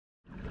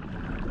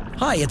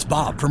Hi, it's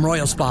Bob from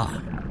Royal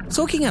Spa.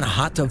 Soaking in a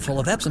hot tub full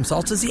of Epsom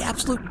salts is the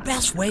absolute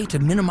best way to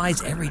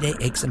minimize everyday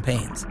aches and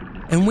pains.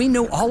 And we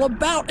know all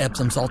about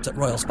Epsom salts at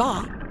Royal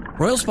Spa.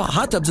 Royal Spa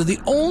hot tubs are the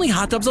only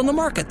hot tubs on the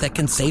market that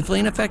can safely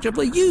and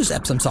effectively use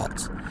Epsom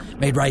salts.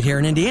 Made right here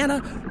in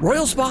Indiana,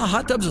 Royal Spa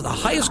hot tubs are the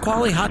highest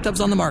quality hot tubs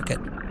on the market.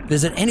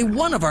 Visit any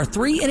one of our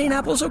 3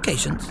 Indianapolis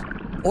locations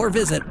or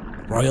visit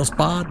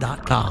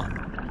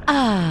royalspa.com.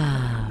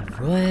 Ah,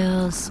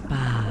 Royal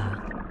Spa.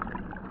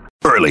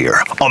 Earlier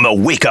on the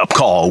Wake Up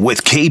Call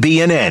with KB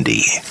and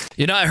Andy.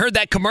 You know, I heard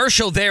that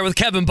commercial there with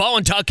Kevin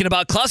Bowen talking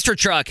about cluster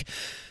truck.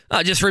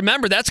 Just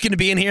remember, that's going to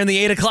be in here in the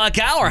 8 o'clock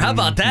hour. How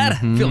about that?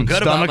 Feeling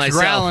good about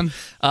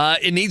myself.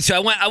 It needs to.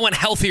 I went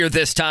healthier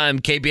this time,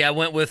 KB. I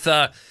went with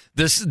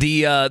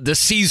the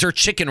Caesar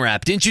chicken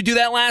wrap. Didn't you do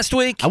that last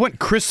week? I went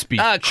crispy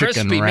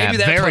chicken wrap. Maybe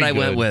that's what I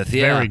went with.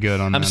 Yeah. Very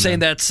good on that. I'm saying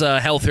that's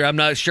healthier. I'm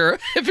not sure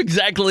if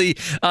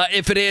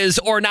it is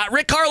or not.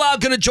 Rick Carlisle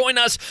going to join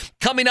us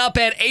coming up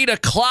at 8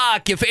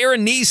 o'clock. If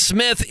Aaron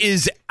Neesmith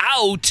is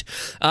out,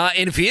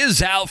 and if he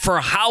is out, for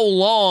how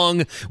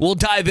long, we'll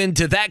dive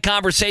into that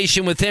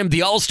conversation with him.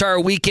 The All-Star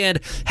Weekend,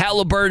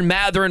 Halliburton,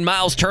 Matherin,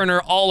 Miles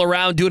Turner, all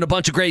around doing a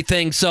bunch of great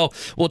things. So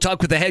we'll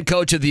talk with the head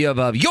coach of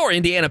your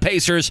Indiana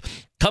Pacers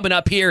coming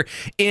up here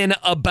in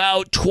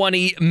about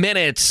 20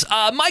 minutes.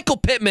 Michael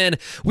Pittman,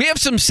 we have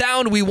some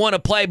sound we want to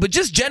play, but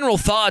just general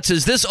thoughts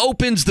as this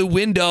opens the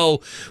window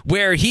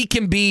where he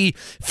can be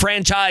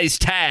franchise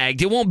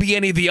tagged. It won't be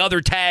any of the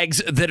other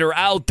tags that are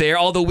out there,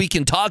 although we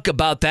can talk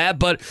about that.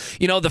 But,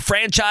 you know, the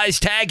franchise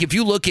tag, if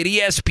you look at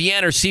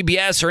ESPN or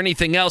CBS or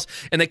anything else,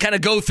 and they kind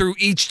of go through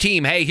each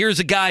team, hey, here's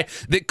a guy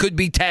that could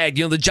be tagged.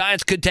 You know, the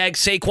Giants could tag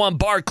Saquon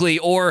Barkley,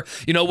 or,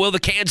 you know, will the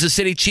Kansas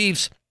City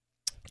Chiefs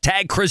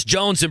tag Chris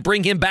Jones and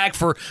bring him back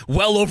for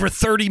well over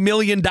 $30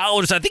 million.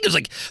 I think it was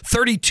like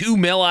 $32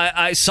 million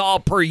I saw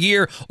per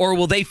year. Or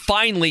will they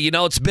finally, you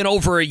know, it's been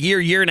over a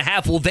year and a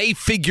half, will they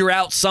figure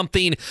out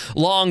something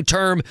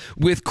long-term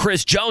with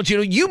Chris Jones? You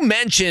know, you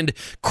mentioned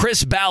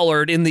Chris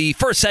Ballard in the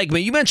first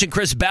segment. You mentioned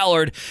Chris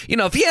Ballard. You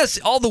know, if he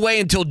has all the way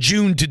until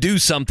June to do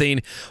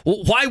something,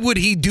 well, why would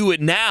he do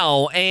it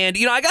now? And,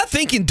 you know, I got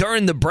thinking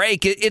during the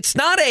break, it's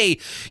not a,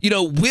 you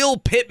know, will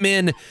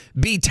Pittman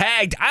be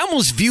tagged? I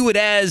almost view it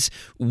as,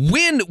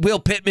 when will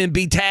Pittman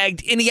be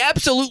tagged? And he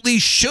absolutely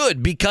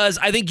should, because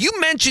I think you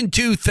mentioned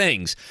two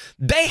things.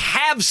 They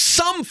have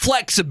some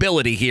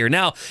flexibility here.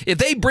 Now, if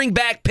they bring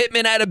back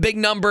Pittman at a big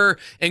number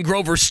and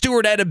Grover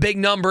Stewart at a big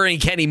number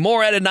and Kenny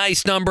Moore at a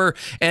nice number,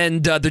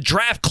 and the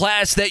draft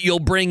class that you'll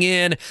bring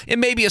in, and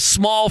maybe a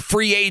small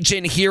free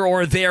agent here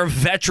or there,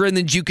 veteran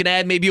that you can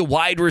add, maybe a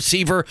wide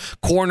receiver,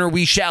 corner,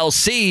 we shall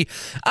see,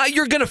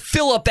 you're going to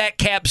fill up that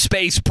cap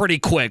space pretty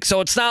quick.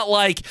 So it's not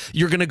like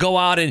you're going to go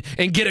out and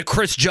get a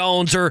Chris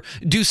Jones or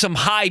do some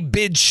high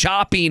bid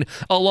shopping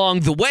along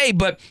the way.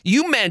 But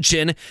you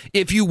mentioned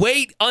if you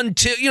wait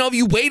until, you know, if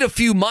you wait a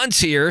few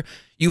months here,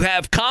 you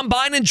have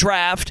combine and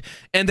draft,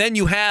 and then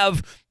you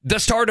have the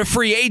start of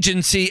free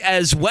agency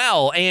as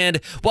well.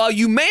 And while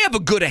you may have a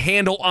good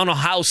handle on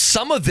how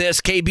some of this,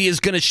 KB, is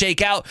going to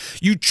shake out,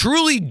 you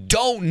truly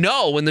don't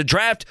know. And the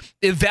draft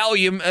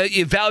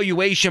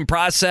evaluation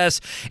process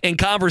and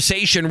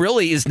conversation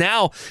really is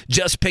now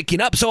just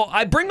picking up. So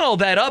I bring all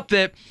that up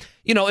that,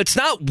 you know, it's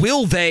not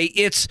will they,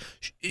 it's,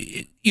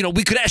 you know,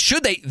 we could ask,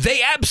 should they?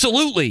 They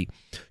absolutely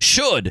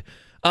should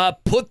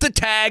put the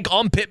tag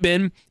on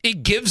Pittman.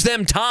 It gives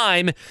them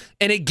time,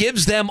 and it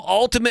gives them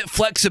ultimate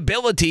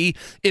flexibility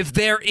if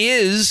there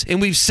is,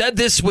 and we've said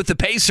this with the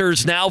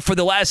Pacers now for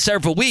the last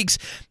several weeks,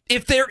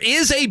 if there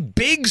is a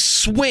big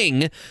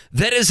swing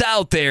that is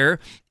out there,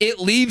 it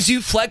leaves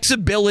you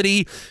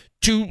flexibility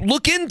to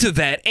look into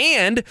that.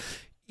 And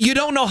you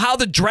don't know how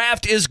the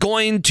draft is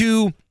going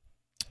to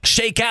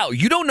shake out.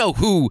 You don't know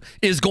who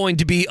is going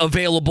to be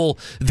available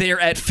there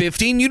at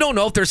 15. You don't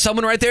know if there's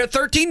someone right there at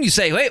 13. You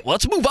say, hey,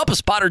 let's move up a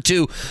spot or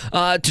two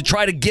to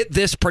try to get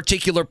this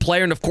particular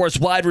player. And, of course,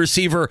 wide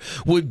receiver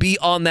would be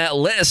on that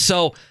list.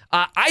 So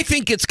I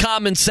think it's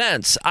common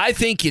sense. I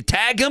think you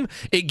tag him.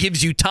 It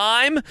gives you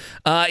time.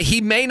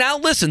 He may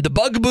not listen. The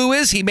bugaboo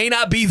is he may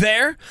not be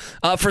there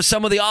for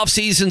some of the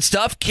offseason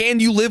stuff. Can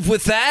you live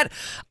with that?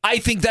 I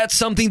think that's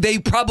something they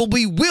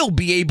probably will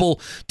be able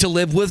to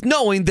live with,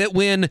 knowing that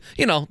when,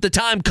 you know, the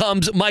time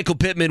comes, Michael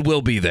Pittman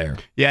will be there.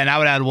 Yeah, and I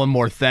would add one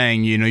more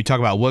thing. You know, you talk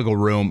about wiggle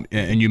room,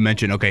 and you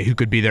mentioned, okay, who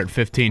could be there at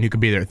 15, who could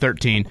be there at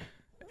 13.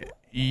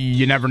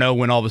 You never know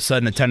when all of a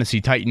sudden a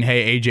Tennessee Titan,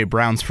 hey, A.J.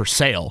 Brown's for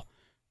sale,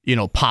 you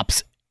know,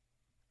 pops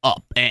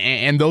up.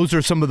 And those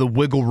are some of the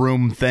wiggle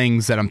room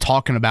things that I'm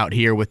talking about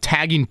here with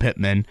tagging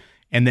Pittman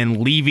and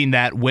then leaving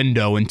that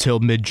window until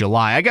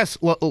mid-July. I guess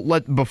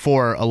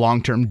before a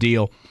long-term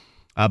deal,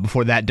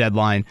 before that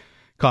deadline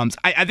comes.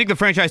 I think the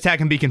franchise tag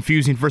can be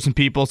confusing for some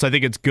people, so I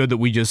think it's good that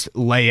we just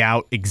lay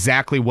out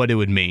exactly what it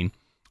would mean.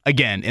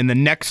 Again, in the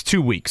next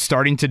 2 weeks,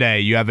 starting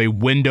today, you have a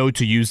window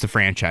to use the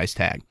franchise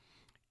tag.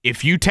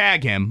 If you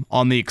tag him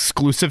on the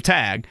exclusive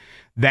tag,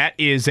 that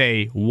is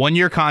a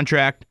one-year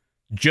contract,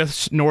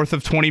 just north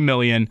of $20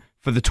 million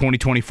for the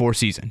 2024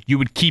 season. You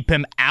would keep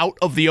him out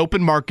of the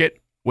open market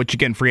which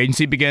again, free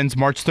agency begins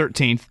March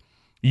 13th,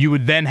 you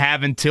would then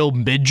have until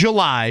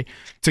mid-July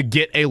to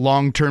get a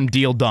long-term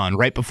deal done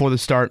right before the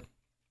start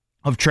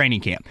of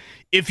training camp.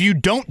 If you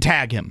don't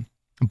tag him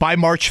by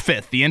March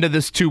 5th, the end of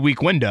this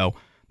 2-week window,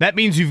 that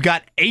means you've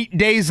got 8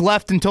 days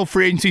left until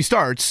free agency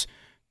starts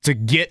to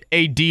get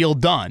a deal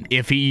done.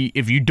 If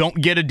you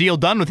don't get a deal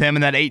done with him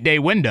in that 8-day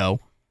window,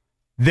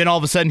 then all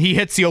of a sudden he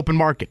hits the open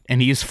market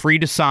and he is free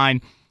to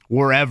sign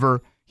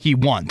wherever he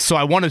wants. So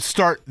I want to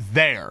start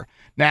there.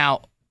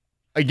 Now,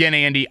 again,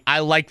 Andy, I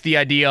like the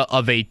idea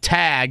of a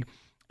tag,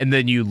 and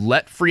then you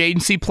let free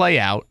agency play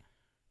out.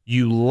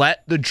 You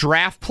let the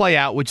draft play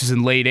out, which is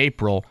in late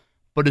April.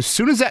 But as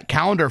soon as that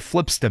calendar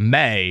flips to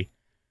May,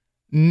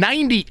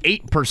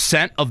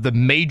 98% of the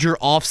major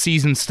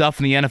offseason stuff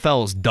in the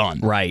NFL is done.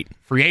 Right.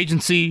 Free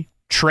agency,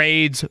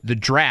 trades, the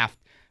draft.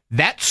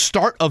 That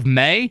start of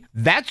May,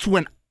 that's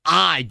when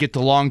I get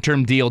the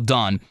long-term deal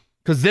done.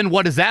 Because then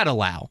what does that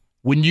allow?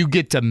 When you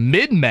get to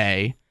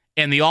mid-May,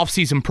 and the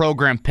offseason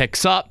program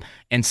picks up,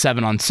 and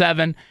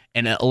 7-on-7,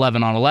 and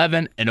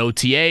 11-on-11, and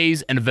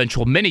OTAs, and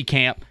eventual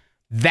minicamp,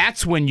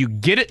 that's when you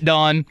get it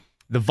done.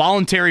 The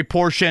voluntary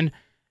portion,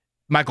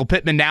 Michael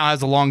Pittman now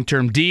has a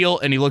long-term deal,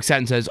 and he looks at it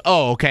and says,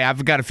 oh, okay,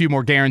 I've got a few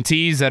more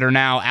guarantees that are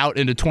now out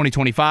into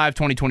 2025,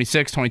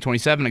 2026,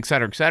 2027, et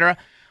cetera,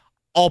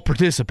 I'll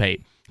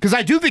participate. Because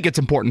I do think it's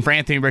important for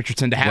Anthony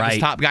Richardson to have his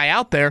top guy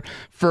out there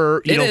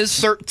for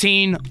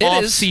 13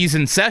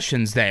 off-season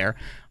sessions there.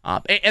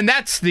 And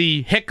that's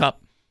the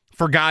hiccup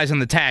for guys on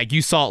the tag.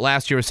 You saw it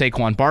last year with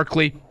Saquon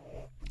Barkley.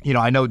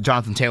 I know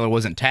Jonathan Taylor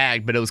wasn't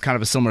tagged, but it was kind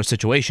of a similar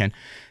situation.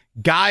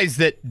 Guys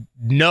that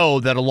know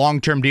that a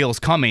long-term deal is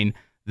coming,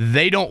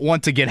 they don't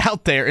want to get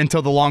out there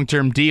until the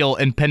long-term deal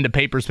and pen to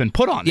paper's been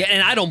put on it. Yeah,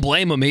 and I don't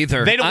blame them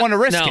either. They don't want to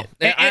risk it.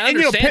 And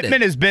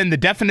Pittman has been the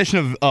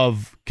definition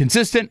of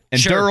consistent and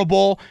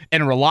durable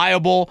and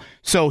reliable.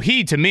 So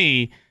he, to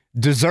me,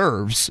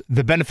 deserves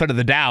the benefit of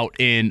the doubt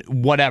in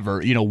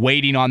whatever,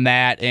 waiting on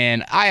that.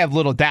 And I have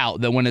little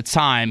doubt that when it's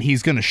time,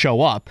 he's going to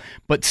show up.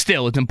 But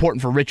still, it's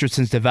important for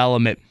Richardson's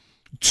development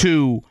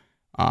to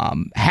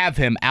have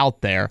him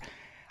out there.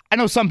 I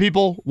know some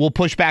people will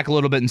push back a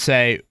little bit and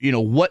say,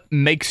 what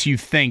makes you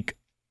think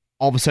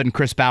all of a sudden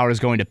Chris Ballard is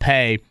going to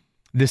pay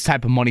this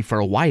type of money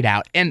for a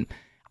wideout? And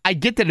I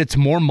get that it's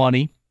more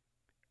money.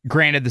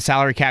 Granted, the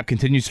salary cap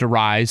continues to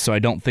rise, so I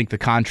don't think the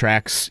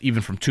contracts,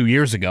 even from 2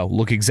 years ago,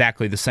 look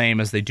exactly the same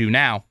as they do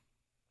now.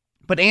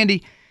 But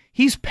Andy,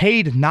 he's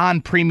paid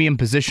non-premium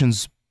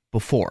positions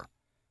before,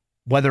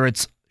 whether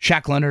it's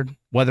Shaq Leonard,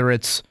 whether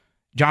it's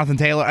Jonathan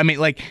Taylor.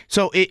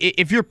 So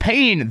if you're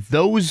paying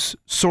those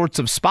sorts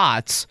of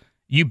spots,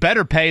 you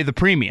better pay the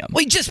premium.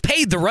 We just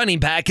paid the running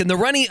back, and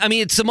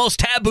it's the most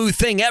taboo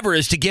thing ever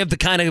is to give the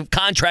kind of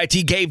contract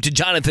he gave to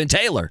Jonathan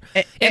Taylor.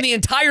 In the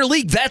entire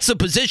league, that's a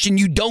position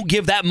you don't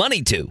give that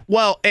money to.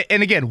 Well,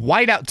 and again,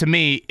 wideout to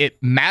me,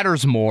 it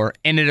matters more,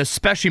 and it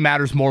especially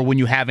matters more when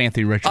you have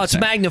Anthony Richardson. Oh, it's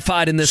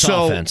magnified in this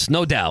offense,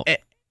 no doubt.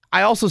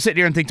 I also sit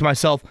here and think to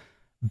myself,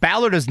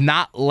 Ballard does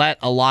not let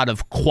a lot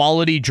of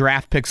quality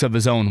draft picks of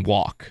his own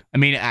walk.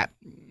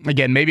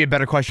 Again, maybe a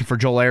better question for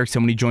Joel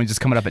Erickson when he joins us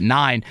coming up at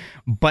 9.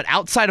 But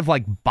outside of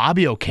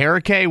Bobby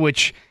Okereke,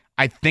 which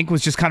I think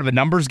was just kind of a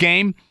numbers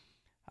game,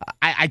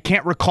 I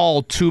can't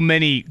recall too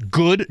many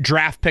good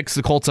draft picks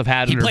the Colts have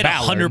had under Ballard.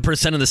 He played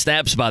 100% of the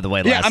snaps, by the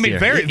way, last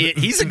year.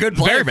 He's a good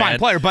player, very fine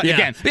player. But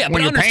again,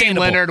 when you're paying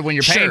Leonard, when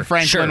you're paying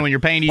Franklin, when you're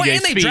paying EJ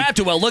and they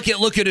drafted well. Look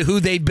at who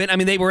they've been.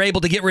 They were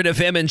able to get rid of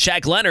him and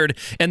Shaq Leonard,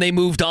 and they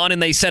moved on,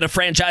 and they set a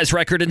franchise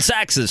record in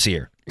sacks this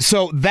year.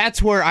 So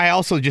that's where I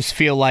also just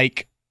feel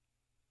like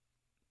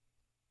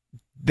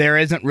there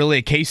isn't really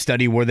a case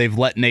study where they've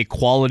let a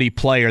quality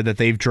player that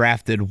they've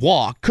drafted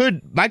walk.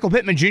 Could Michael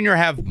Pittman Jr.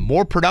 have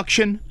more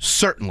production?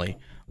 Certainly.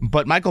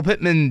 But Michael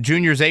Pittman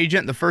Jr.'s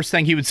agent, the first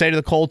thing he would say to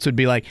the Colts would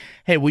be like,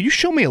 hey, will you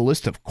show me a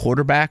list of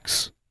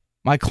quarterbacks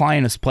my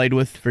client has played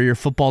with for your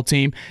football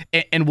team?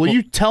 And will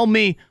you tell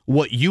me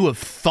what you have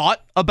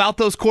thought about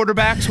those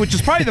quarterbacks, which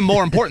is probably the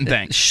more important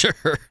thing.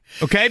 Sure.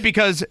 Okay,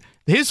 because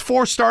his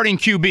 4 starting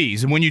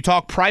QBs, and when you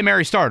talk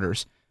primary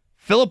starters,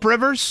 Phillip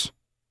Rivers,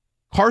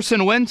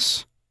 Carson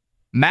Wentz,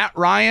 Matt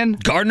Ryan.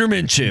 Gardner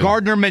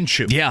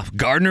Minshew. Yeah,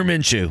 Gardner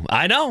Minshew.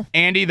 I know.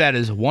 Andy, that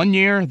is 1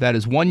 year. That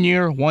is 1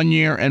 year, 1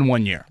 year, and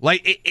 1 year.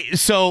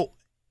 So,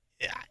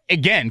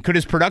 again, could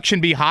his production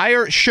be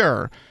higher?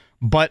 Sure.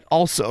 But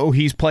also,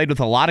 he's played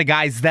with a lot of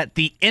guys that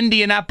the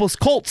Indianapolis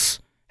Colts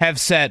have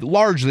said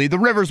largely. The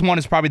Rivers one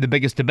is probably the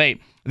biggest debate.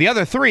 The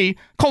other 3,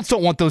 Colts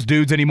don't want those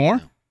dudes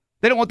anymore.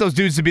 They don't want those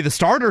dudes to be the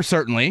starter,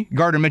 certainly.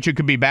 Gardner Minshew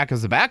could be back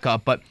as the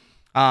backup, but...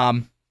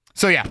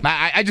 So, yeah,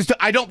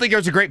 I don't think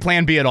there's a great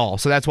plan B at all.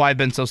 So that's why I've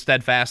been so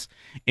steadfast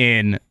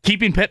in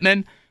keeping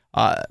Pittman,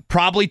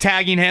 probably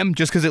tagging him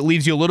just because it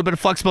leaves you a little bit of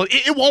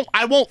flexibility.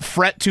 I won't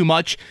fret too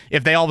much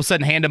if they all of a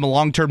sudden hand him a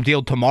long-term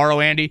deal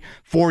tomorrow, Andy.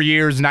 4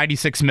 years,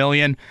 $96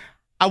 million.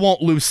 I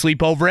won't lose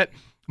sleep over it.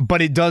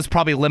 but it does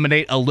probably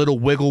eliminate a little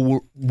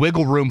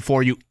wiggle room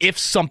for you if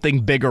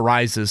something big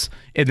arises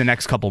in the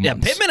next couple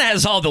months. Yeah, Pittman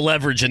has all the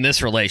leverage in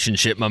this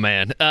relationship, my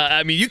man.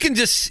 I mean, you can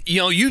just,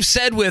 you've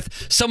said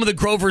with some of the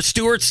Grover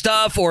Stewart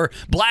stuff or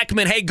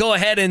Blackman, hey, go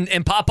ahead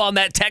and pop on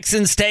that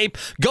Texans tape.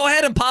 Go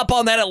ahead and pop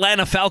on that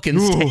Atlanta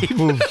Falcons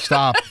tape.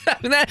 Stop.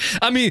 That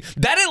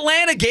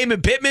Atlanta game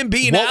and Pittman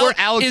being out. What were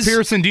Alex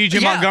Pierce and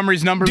DJ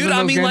Montgomery's numbers in those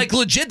games? Dude, like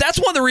legit, that's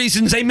one of the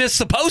reasons they missed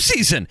the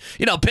postseason.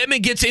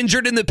 Pittman gets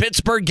injured in the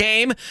Pittsburgh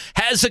game,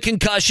 has a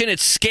concussion.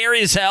 It's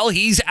scary as hell.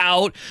 He's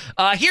out.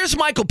 Here's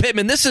Michael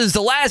Pittman. This is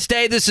the last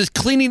day. This is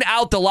cleaning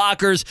out the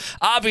lockers.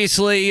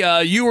 Obviously,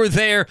 you were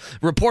there.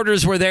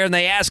 Reporters were there, and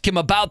they asked him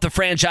about the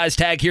franchise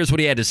tag. Here's what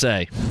he had to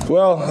say.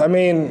 Well, I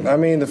mean,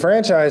 the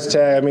franchise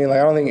tag. I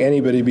don't think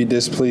anybody would be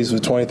displeased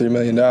with $23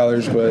 million, I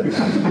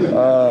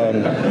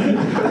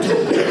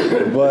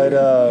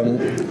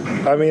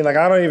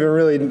don't even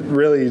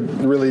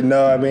really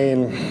know.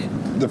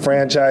 The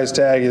franchise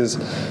tag is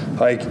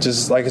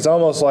it's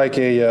almost like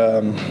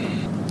a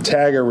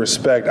tag of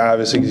respect,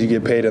 obviously, because you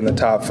get paid in the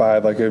top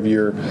 5 of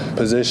your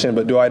position.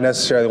 But do I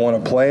necessarily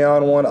want to play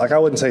on one? I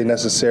wouldn't say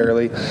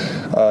necessarily.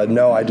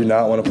 No, I do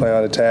not want to play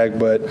on a tag,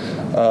 but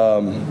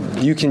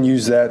you can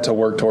use that to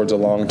work towards a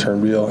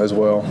long-term deal as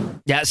well.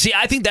 Yeah, see,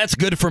 I think that's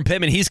good from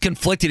Pittman. He's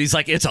conflicted. He's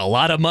like, it's a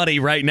lot of money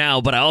right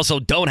now, but I also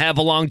don't have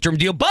a long-term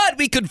deal. But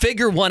we could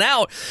figure one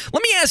out.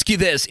 Let me ask you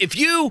this.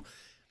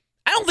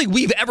 I don't think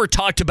we've ever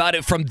talked about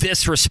it from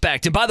this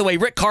respect. And by the way,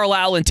 Rick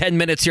Carlisle in 10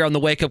 minutes here on the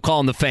Wake Up Call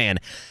on the Fan.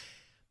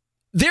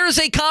 There's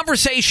a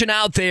conversation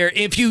out there.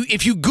 If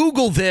you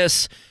Google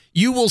this,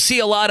 you will see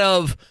a lot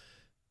of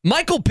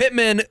Michael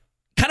Pittman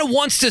kind of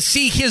wants to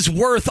see his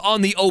worth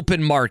on the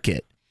open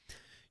market.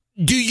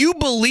 Do you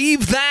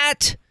believe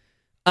that?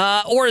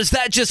 Or is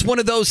that just one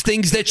of those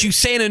things that you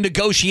say in a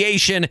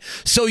negotiation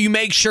so you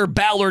make sure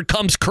Ballard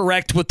comes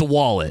correct with the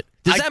wallet?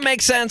 Does that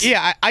make sense?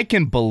 Yeah, I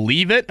can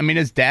believe it.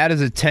 His dad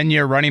is a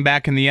 10-year running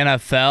back in the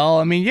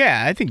NFL.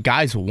 I think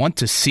guys want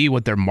to see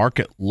what their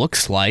market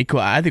looks like.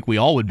 I think we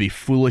all would be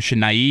foolish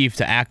and naive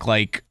to act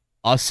like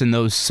us in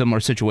those similar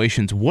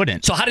situations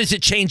wouldn't. So how does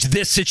it change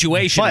this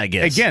situation, I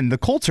guess? Again, the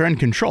Colts are in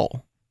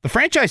control. The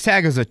franchise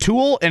tag is a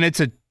tool, and it's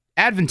an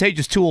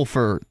advantageous tool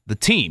for the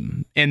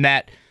team in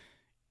that,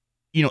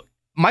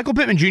 Michael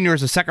Pittman Jr.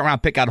 is a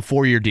second-round pick out of a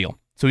 4-year deal.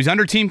 So he's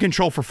under team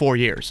control for 4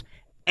 years.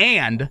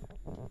 And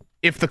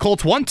if the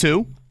Colts want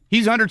to,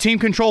 he's under team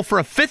control for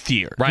a 5th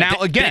year. Right.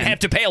 Now, again, they'd have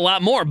to pay a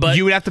lot more, but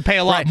you would have to pay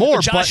a lot more.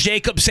 Josh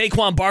Jacobs,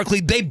 Saquon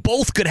Barkley, they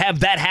both could have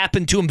that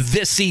happen to him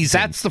this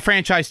season. That's the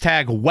franchise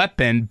tag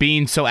weapon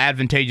being so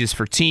advantageous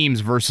for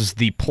teams versus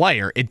the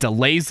player. It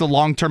delays the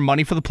long-term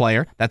money for the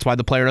player. That's why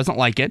the player doesn't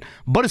like it.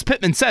 But as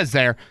Pittman says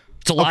there,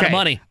 it's a lot of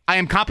money. I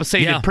am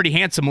compensated pretty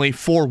handsomely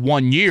for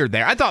 1 year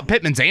there. I thought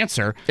Pittman's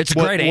answer a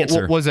great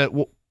answer.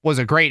 Was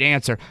a great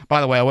answer.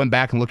 By the way, I went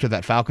back and looked at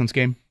that Falcons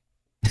game.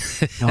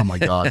 Oh, my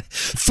God.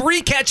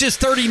 3 catches,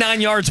 39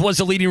 yards was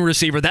the leading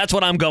receiver. That's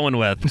what I'm going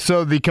with.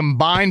 So the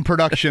combined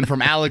production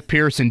from Alec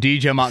Pierce and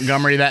DJ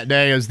Montgomery that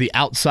day as the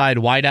outside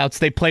wideouts,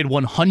 they played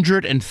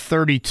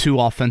 132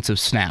 offensive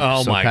snaps.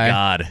 Oh, my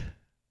God.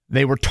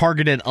 They were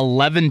targeted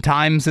 11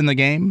 times in the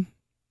game.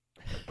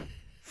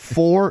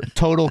 4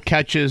 total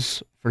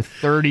catches for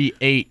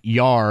 38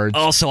 yards.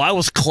 Oh, so I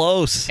was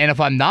close. And if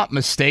I'm not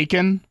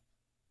mistaken,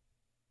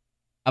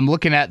 I'm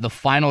looking at the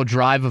final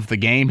drive of the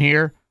game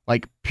here.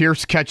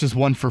 Pierce catches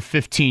one for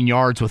 15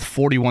 yards with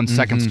 41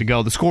 seconds to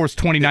go. The score is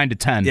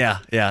 29-10. Yeah,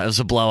 it was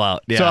a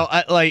blowout. Yeah. So,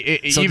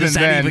 so even does that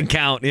then, even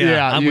count?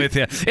 Yeah, I'm with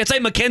you. It's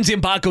like Mackenzie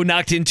Mbako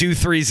knocked in 2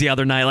 threes the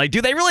other night.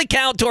 Do they really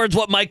count towards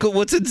what Michael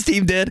Woodson's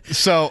team did?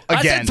 So, again,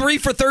 I said 3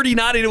 for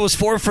 39 and it was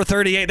 4 for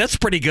 38. That's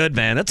pretty good,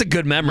 man. That's a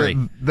good memory.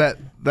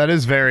 That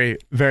is very,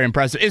 very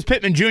impressive. Is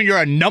Pittman Jr.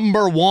 a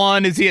number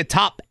 1? Is he a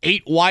top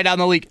 8 wide out in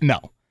the league?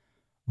 No.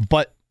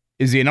 But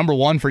is he a number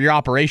 1 for your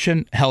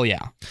operation? Hell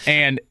yeah.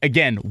 And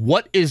again,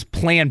 what is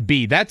plan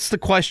B? That's the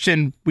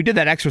question. We did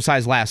that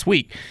exercise last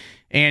week,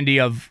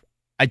 Andy, I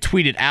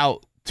tweeted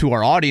out to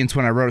our audience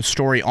when I wrote a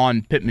story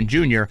on Pittman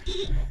Jr.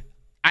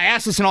 I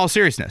asked this in all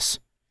seriousness.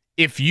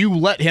 If you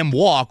let him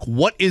walk,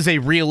 what is a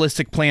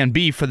realistic plan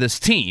B for this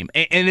team?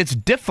 And it's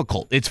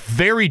difficult. It's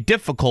very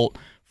difficult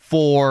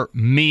for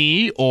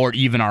me or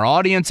even our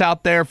audience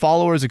out there,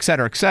 followers, et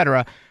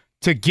cetera,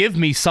 to give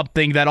me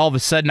something that all of a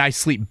sudden I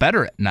sleep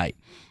better at night.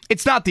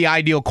 It's not the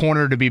ideal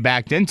corner to be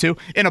backed into.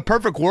 In a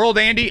perfect world,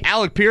 Andy,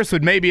 Alec Pierce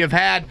would maybe have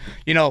had,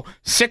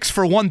 6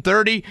 for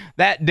 130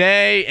 that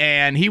day,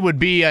 and he would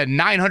be a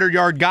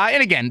 900-yard guy.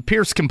 And again,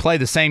 Pierce can play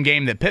the same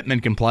game that Pittman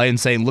can play and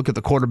say, look at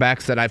the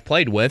quarterbacks that I've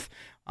played with.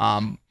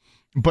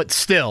 But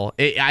still,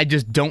 I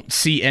just don't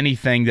see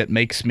anything that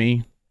makes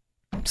me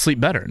sleep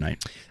better at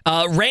night.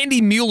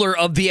 Randy Mueller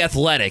of The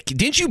Athletic.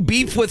 Didn't you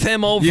beef with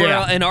him over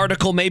an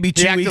article maybe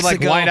 2 weeks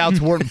like ago? wideouts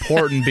weren't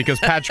important because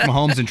Patrick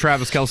Mahomes and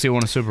Travis Kelce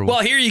won a Super Bowl.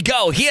 Well, here you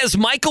go. He has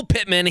Michael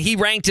Pittman. He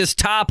ranked his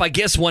top,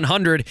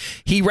 100.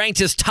 He ranked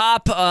his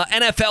top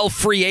NFL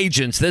free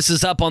agents. This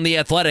is up on The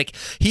Athletic.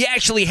 He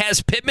actually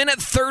has Pittman at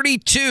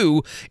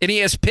 32, and he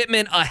has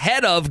Pittman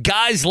ahead of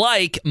guys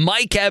like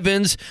Mike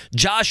Evans,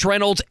 Josh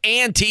Reynolds,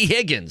 and T.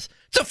 Higgins.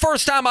 It's the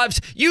first time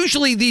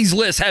usually these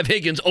lists have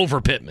Higgins over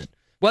Pittman.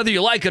 Whether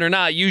you like it or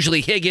not, usually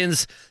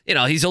Higgins,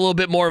 he's a little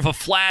bit more of a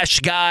flash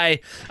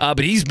guy, but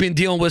he's been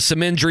dealing with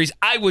some injuries.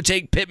 I would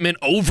take Pittman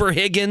over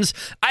Higgins.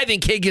 I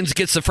think Higgins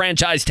gets the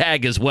franchise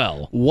tag as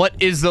well.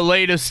 What is the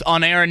latest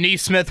on Aaron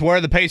Nesmith? Where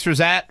are the Pacers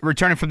at?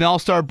 Returning from the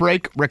All-Star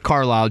break, Rick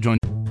Carlisle joins.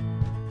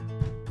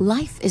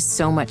 Life is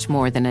so much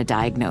more than a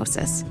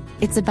diagnosis.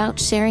 It's about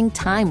sharing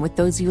time with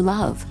those you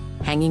love,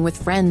 hanging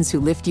with friends who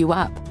lift you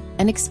up,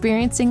 and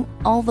experiencing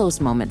all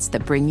those moments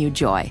that bring you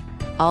joy.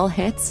 All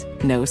hits,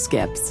 no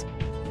skips.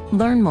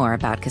 Learn more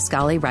about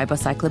Kisqali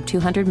Ribociclib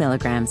 200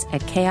 milligrams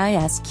at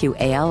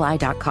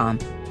KISQALI.com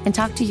and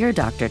talk to your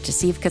doctor to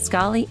see if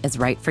Kisqali is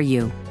right for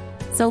you.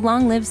 So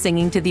long live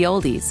singing to the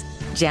oldies,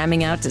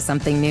 jamming out to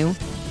something new,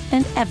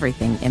 and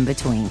everything in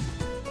between.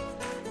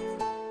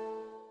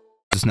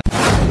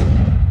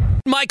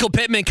 Michael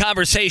Pittman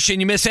conversation.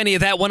 You miss any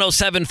of that,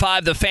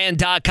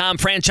 1075thefan.com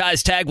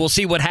franchise tag. We'll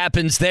see what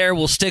happens there.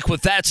 We'll stick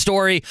with that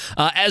story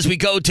as we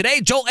go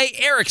today. Joel A.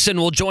 Erickson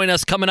will join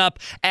us coming up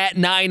at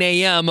 9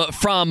 a.m.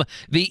 from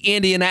the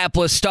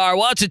Indianapolis Star.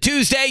 Well, it's a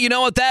Tuesday. You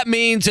know what that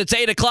means. It's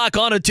 8 o'clock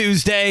on a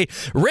Tuesday.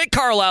 Rick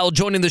Carlisle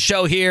joining the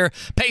show here,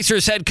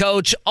 Pacers head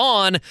coach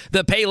on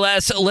the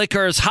Payless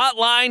Liquors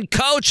hotline.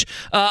 Coach,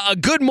 a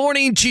good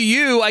morning to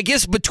you. I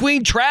guess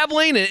between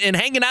traveling and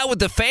hanging out with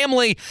the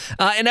family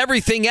and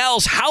everything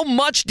else, how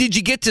much did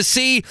you get to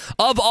see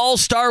of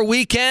All-Star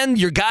Weekend?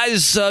 Your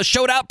guys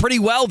showed out pretty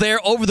well there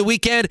over the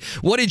weekend.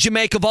 What did you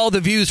make of all the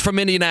views from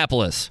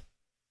Indianapolis?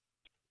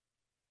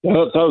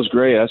 Well, that was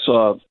great. I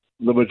saw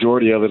the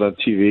majority of it on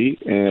TV,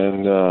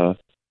 and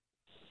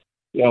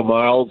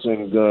Miles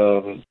and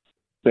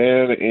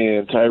Ben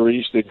and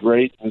Tyrese did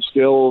great in the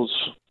skills.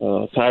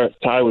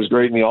 Ty was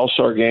great in the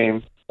All-Star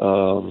game,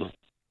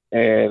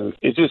 and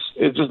it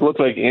just looked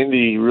like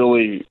Indy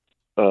really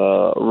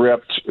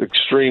repped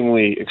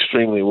extremely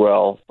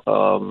well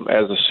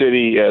as a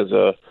city, as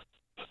a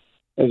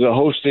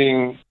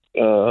hosting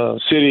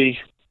city,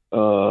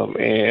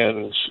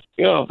 and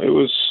it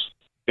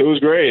was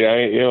great.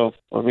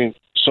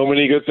 So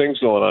many good things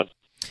going on.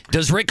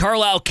 Does Rick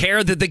Carlisle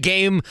care that the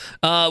game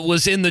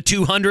was in the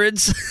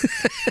 200s?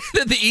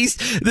 that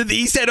the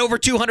East had over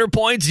 200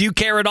 points? Do you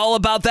care at all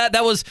about that?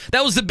 That was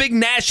the big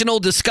national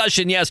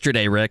discussion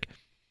yesterday, Rick.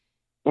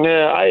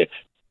 Yeah,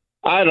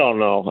 I don't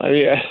know.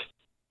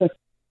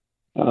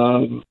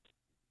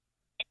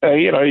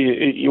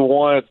 You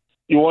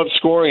want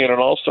scoring in an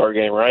All-Star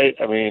game, right?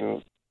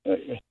 And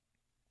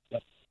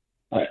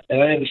I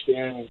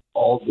understand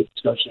all the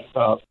discussion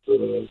about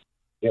what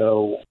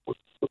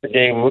the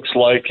game looks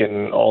like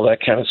and all that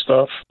kind of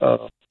stuff.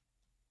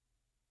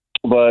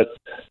 But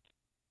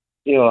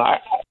I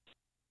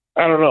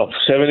don't know.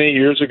 7-8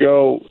 years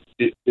ago,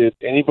 did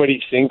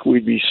anybody think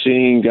we'd be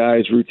seeing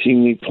guys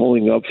routinely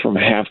pulling up from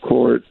half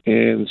court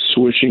and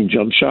swishing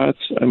jump shots?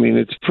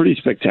 It's pretty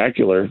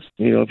spectacular,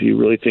 if you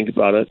really think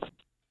about it.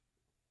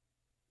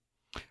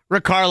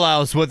 Rick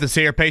Carlisle is with us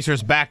here.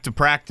 Pacers back to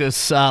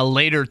practice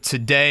later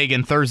today.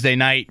 Again, Thursday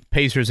night,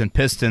 Pacers and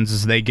Pistons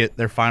as they get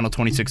their final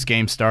 26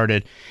 games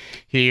started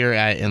here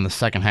in the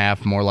second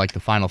half, more like the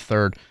final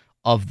third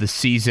of the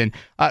season.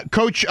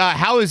 Coach,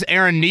 how is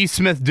Aaron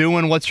Nesmith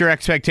doing? What's your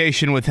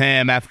expectation with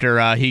him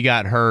after he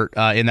got hurt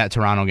in that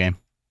Toronto game?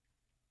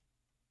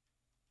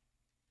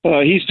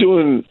 He's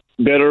doing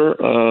better.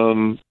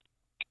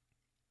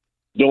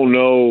 Don't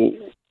know,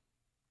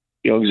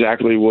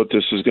 exactly what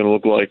this is going to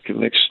look like in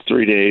the next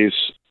 3 days,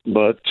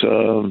 but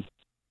I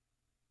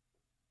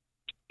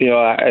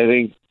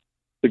think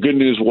the good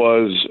news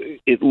was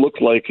it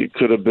looked like it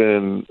could have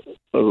been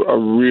a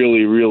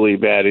really, really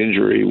bad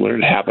injury when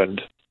it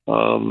happened.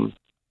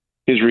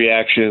 His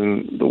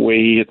reaction, the way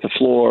he hit the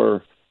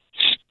floor,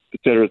 et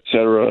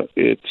cetera,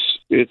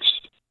 it's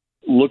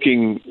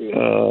looking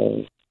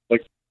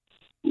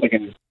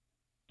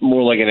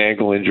more like an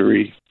ankle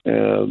injury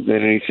than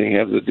anything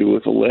having to do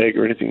with a leg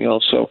or anything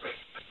else. So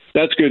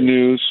that's good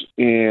news.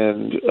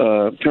 And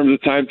in terms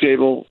of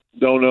timetable,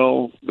 don't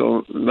know.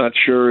 Not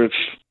sure if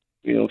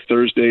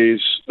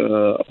Thursday's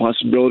a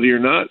possibility or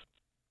not.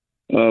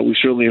 We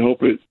certainly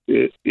hope it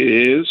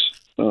is.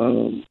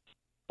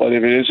 But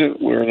if it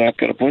isn't, we're not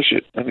going to push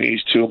it.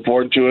 He's too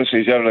important to us.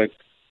 He's having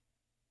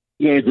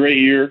a great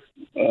year.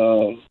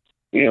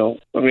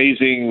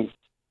 Amazing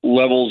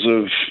levels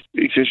of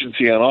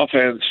efficiency on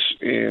offense,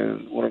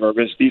 and one of our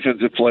best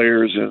defensive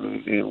players,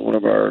 and one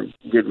of our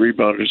good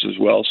rebounders as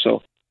well.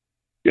 So,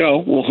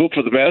 we'll hope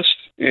for the best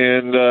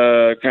and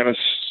kind of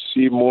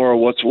see more of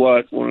what's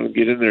what when we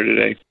get in there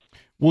today.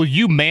 Will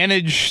you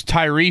manage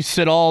Tyrese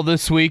at all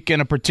this week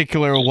in a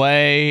particular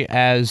way?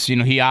 As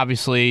he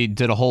obviously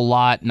did a whole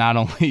lot, not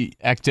only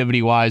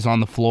activity-wise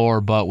on the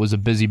floor, but was a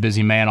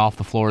busy man off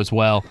the floor as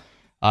well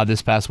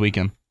this past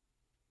weekend.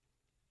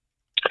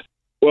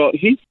 Well,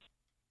 he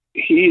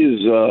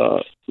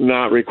is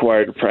not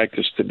required to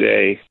practice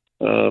today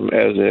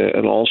as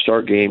an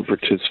all-star game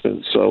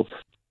participant. So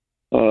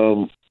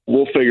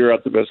we'll figure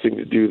out the best thing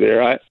to do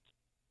there.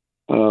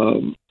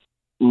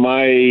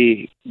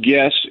 My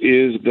guess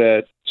is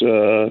that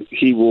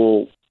he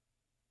will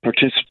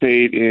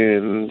participate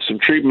in some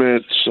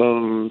treatment,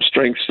 some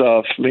strength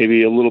stuff,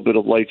 maybe a little bit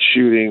of light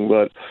shooting,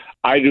 but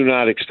I do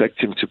not expect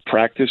him to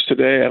practice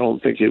today. I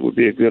don't think it would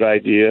be a good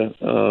idea.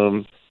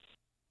 From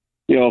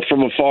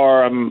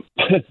afar, I'm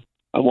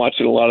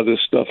watching a lot of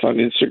this stuff on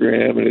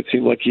Instagram, and it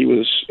seemed like he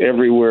was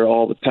everywhere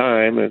all the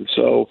time. And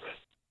so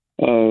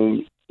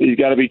he's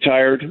got to be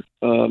tired,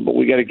 but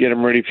we got to get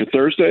him ready for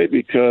Thursday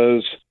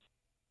because,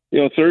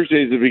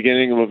 Thursday is the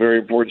beginning of a very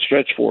important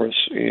stretch for us,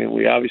 and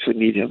we obviously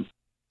need him.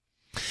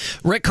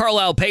 Rick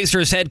Carlisle,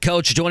 Pacers head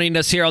coach, joining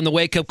us here on the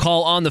Wake Up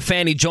Call on the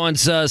Fan. He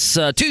joins us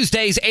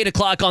Tuesdays, 8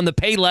 o'clock on the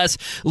Payless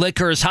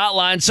Liquors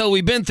hotline. So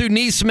we've been through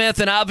Neesmith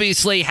and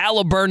obviously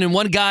Halliburton, and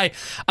one guy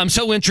I'm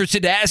so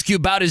interested to ask you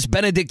about is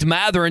Benedict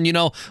Mathurin.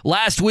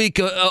 Last week,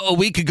 a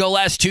week ago,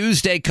 last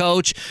Tuesday,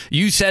 Coach,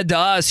 you said to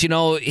us,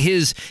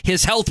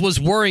 his health was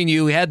worrying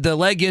you. He had the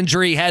leg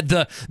injury, had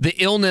the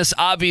illness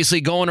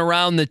obviously going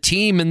around the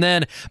team, and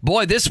then,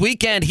 boy, this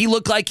weekend he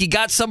looked like he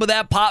got some of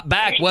that pop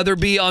back, whether it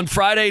be on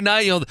Friday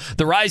night,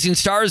 the Rising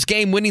Stars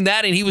game, winning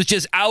that, and he was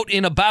just out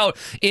and about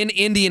in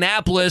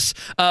Indianapolis.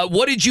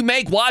 What did you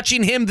make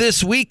watching him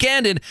this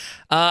weekend, and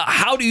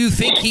how do you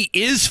think he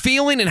is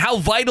feeling, and how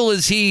vital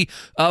is he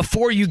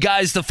for you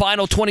guys the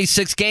final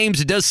 26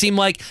 games? It does seem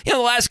like the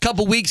last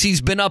couple weeks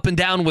he's been up and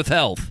down with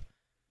health.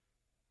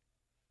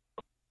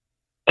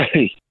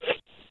 20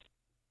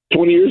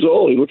 years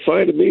old. He looked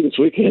fine to me this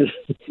weekend.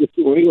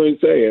 What are you going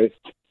to say?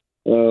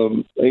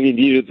 I think he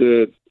needed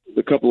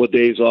the couple of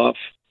days off.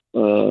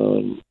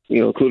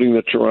 Including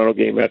the Toronto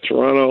game at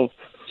Toronto.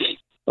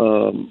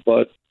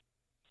 But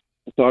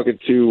talking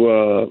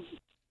to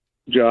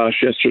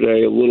Josh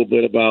yesterday a little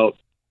bit about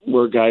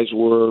where guys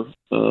were,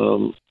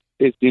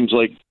 it seems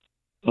like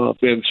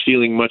Ben's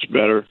feeling much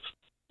better.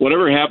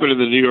 Whatever happened in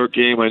the New York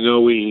game, I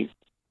know we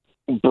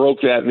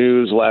broke that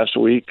news last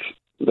week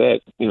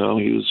that, he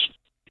was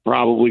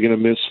probably going to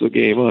miss the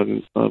game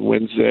on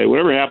Wednesday.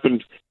 Whatever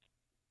happened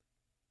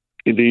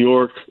in New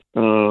York,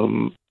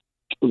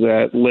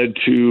 that led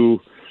to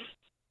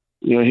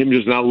him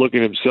just not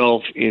looking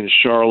himself in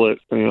Charlotte.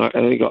 I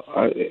think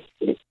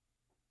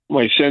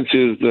my sense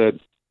is that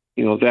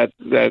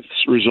that's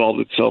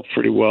resolved itself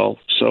pretty well.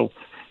 So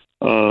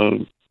I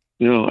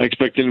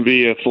expect him to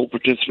be a full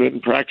participant in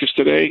practice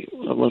today,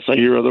 unless I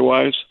hear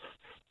otherwise.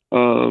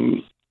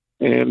 All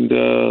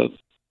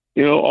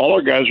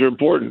our guys are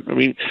important. I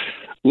mean,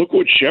 look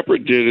what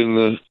Shepherd did in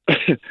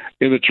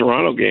the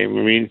Toronto game.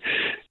 I mean,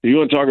 if you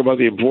want to talk about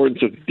the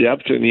importance of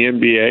depth in the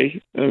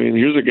NBA, I mean,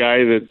 here's a guy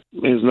that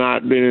has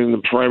not been in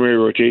the primary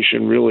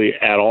rotation really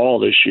at all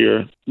this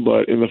year.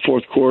 But in the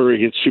fourth quarter,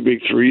 he hits 2 big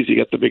threes. He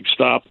got the big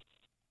stop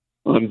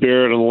on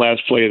Barrett on the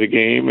last play of the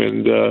game.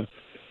 And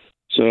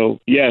so,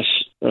 yes,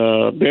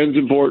 Ben's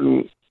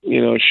important.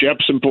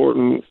 Shep's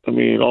important. I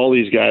mean, all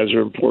these guys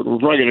are important. We're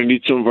probably going to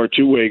need some of our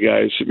two-way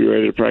guys to be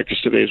ready to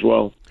practice today as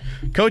well.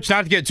 Coach,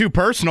 not to get too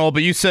personal,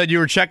 but you said you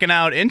were checking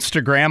out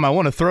Instagram. I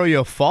want to throw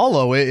you a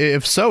follow.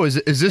 If so, is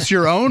this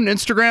your own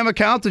Instagram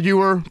account that you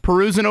were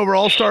perusing over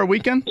All-Star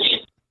Weekend?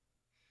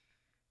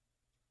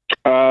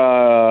 Gosh,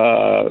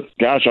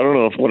 I don't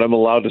know what I'm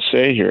allowed to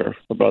say here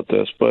about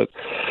this, but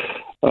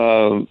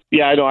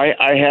yeah, I know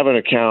I have an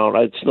account.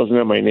 It doesn't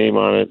have my name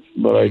on it,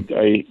 but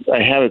I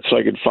have it so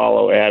I could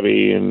follow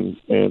Abby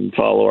and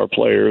follow our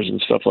players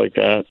and stuff like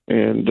that.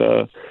 And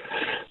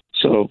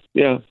so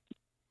yeah,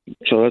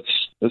 so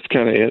that's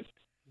kind of it.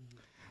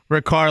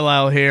 Rick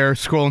Carlisle here,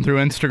 scrolling through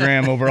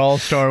Instagram over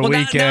All-Star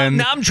Weekend.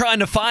 Now I'm trying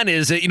to find,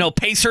 is it,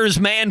 Pacers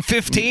man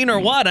 15 or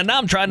what? And now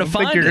I'm trying to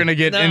find it. I think you're going to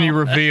get any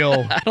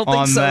reveal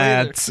on so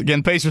that. Either.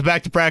 Again, Pacers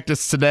back to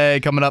practice today,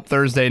 coming up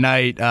Thursday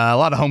night. A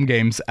lot of home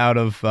games out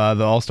of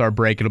the All-Star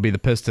break. It'll be the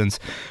Pistons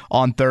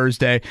on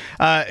Thursday.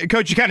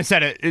 Coach, you kind of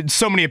said it.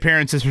 So many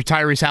appearances for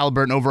Tyrese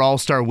Halliburton over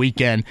All-Star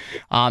Weekend.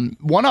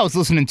 One I was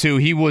listening to,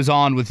 he was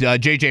on with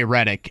J.J.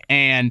 Redick,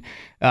 and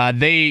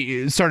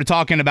they started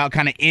talking about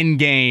kind of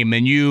in-game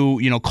and you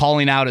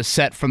calling out a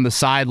set from the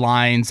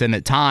sidelines, and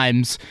at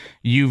times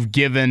you've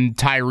given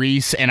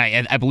Tyrese, and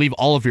I believe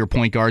all of your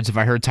point guards, if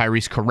I heard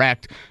Tyrese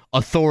correct,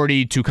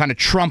 authority to kind of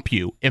trump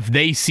you if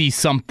they see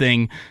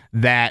something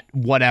that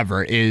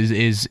whatever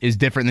is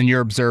different than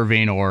you're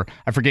observing, or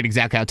I forget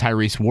exactly how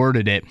Tyrese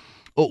worded it.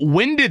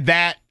 When did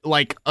that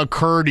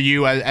occur to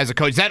you as a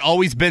coach? Has that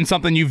always been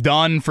something you've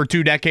done for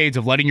 2 decades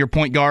of letting your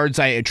point guards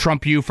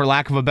trump you, for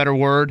lack of a better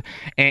word?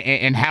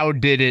 And how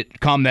did it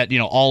come that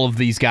all of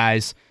these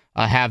guys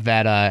have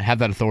that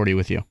authority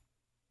with you?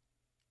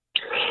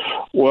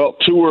 Well,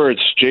 2 words: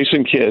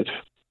 Jason Kidd.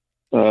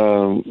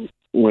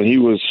 When he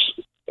was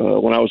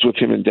when I was with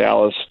him in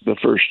Dallas the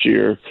first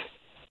year.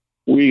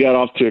 We got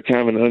off to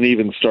kind of an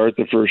uneven start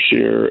the first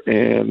year,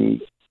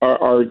 and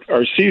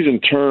our season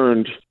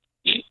turned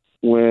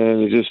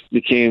when it just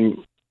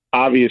became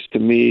obvious to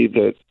me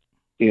that,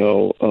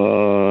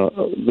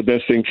 the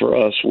best thing for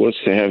us was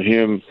to have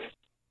him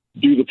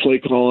do the play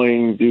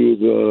calling, do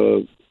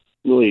the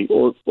really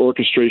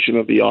orchestration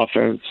of the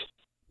offense.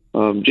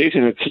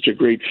 Jason had such a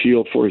great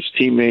feel for his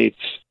teammates.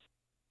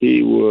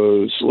 He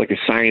was like a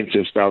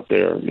scientist out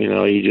there.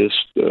 He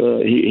just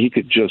he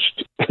could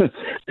just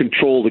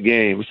control the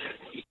game.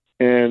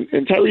 And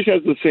Tyrese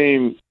has the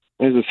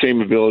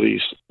same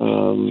abilities.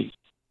 And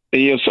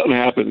something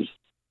happened.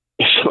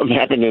 Something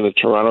happened in the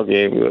Toronto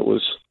game that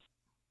was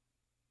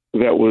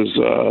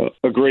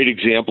a great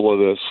example of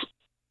this.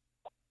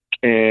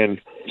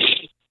 And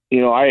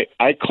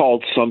I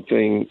called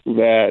something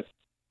that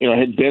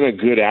had been a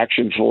good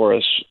action for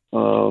us,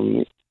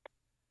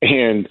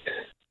 and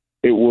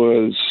it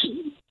was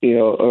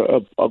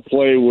a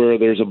play where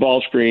there's a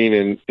ball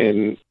screen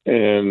and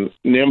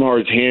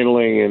Nembhard's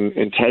handling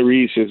and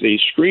Tyrese is a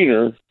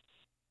screener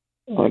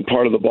on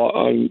part of the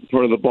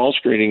ball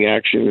screening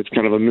action. It's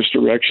kind of a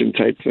misdirection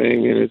type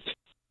thing, and it's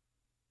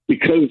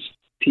because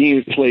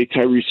teams play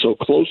Tyrese so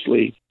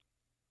closely.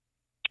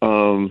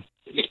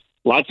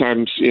 A lot of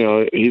times,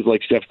 he's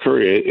like Steph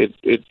Curry.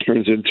 It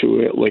turns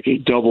into like a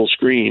double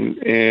screen,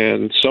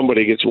 and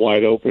somebody gets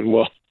wide open.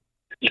 Well,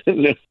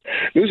 this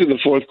is the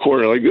fourth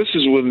quarter. Like, this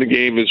is when the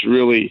game is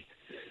really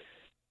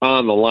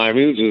on the line. I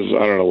mean, this is,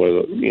 I don't know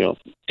whether,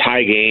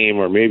 tie game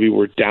or maybe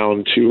we're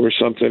down 2 or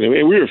something. I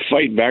mean, we were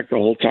fighting back the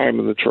whole time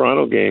in the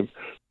Toronto game.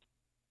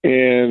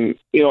 And,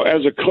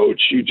 as a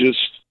coach, you just,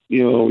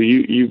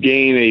 you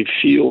gain a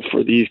feel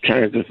for these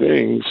kinds of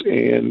things.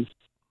 And,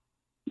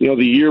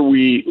 the year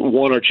we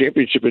won our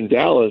championship in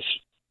Dallas,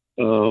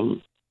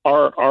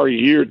 our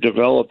year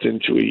developed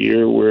into a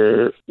year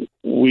where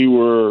we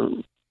were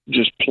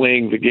just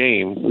playing the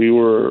game. We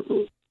were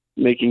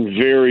making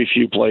very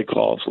few play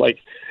calls. Like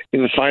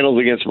in the finals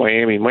against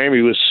Miami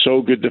was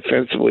so good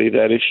defensively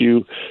that if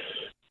you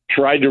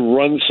tried to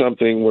run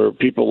something where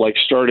people like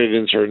started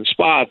in certain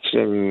spots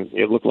and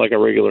it looked like a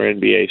regular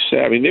NBA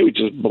set, I mean, they would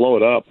just blow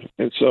it up.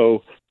 And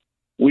so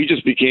we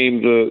just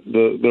became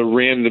the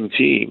random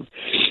team.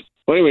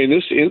 Well, anyway, in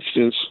this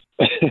instance,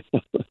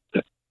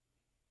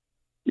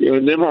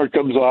 Nembhard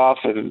comes off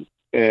and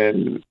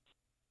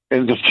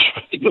ends up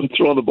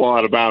throwing the ball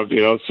out of bounds,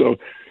 So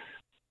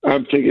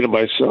I'm thinking to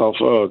myself,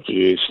 oh,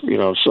 geez,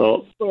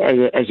 So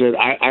I said,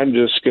 I'm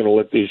just going to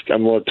let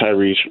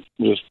Tyrese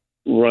just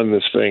run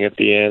this thing at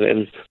the end.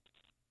 And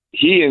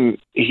he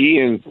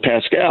and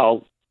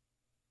Pascal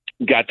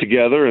got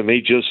together, and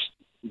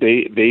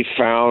they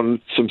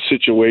found some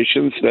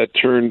situations that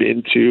turned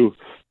into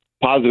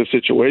positive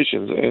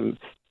situations, and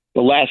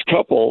the last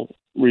couple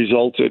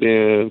resulted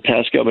in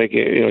Pascal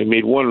making. He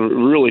made one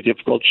really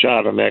difficult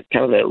shot on that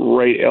kind of that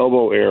right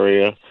elbow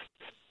area,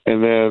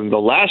 and then the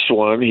last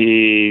one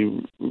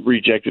he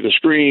rejected a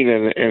screen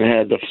and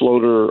had the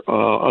floater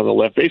on the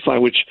left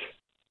baseline, which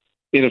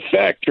in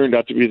effect turned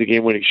out to be the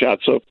game-winning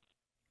shot. So,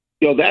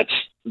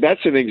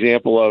 that's an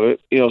example of it.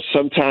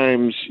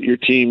 Sometimes your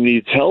team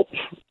needs help.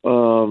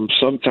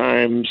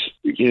 Sometimes,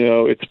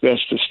 it's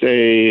best to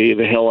stay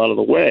the hell out of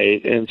the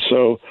way. And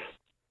so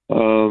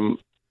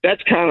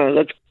that's kind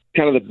of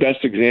the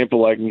best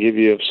example I can give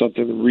you of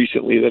something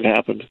recently that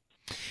happened.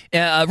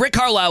 Rick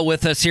Carlisle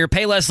with us here,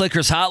 Payless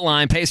Liquors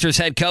Hotline, Pacers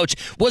head coach.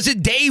 Was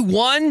it day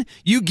one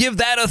you give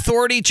that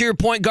authority to your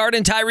point guard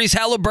and Tyrese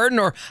Halliburton,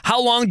 or how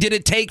long did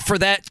it take for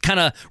that kind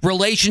of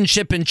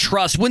relationship and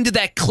trust? When did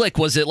that click?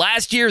 Was it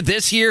last year,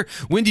 this year?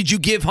 When did you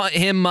give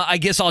him,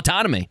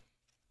 autonomy?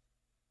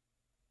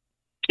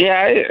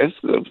 Yeah,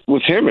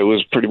 with him, it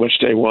was pretty much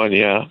day one,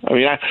 yeah. I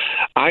mean,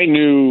 I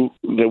knew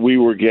that we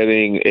were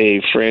getting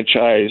a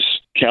franchise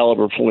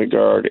caliber point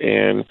guard,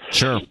 and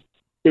sure.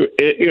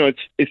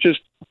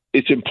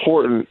 It's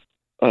important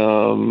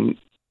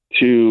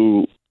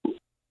to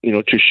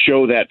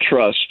show that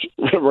trust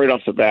right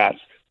off the bat.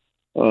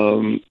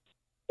 And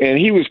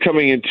he was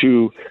coming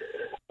into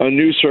a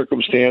new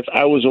circumstance.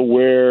 I was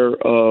aware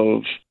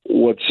of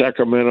what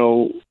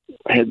Sacramento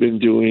had been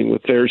doing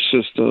with their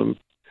system,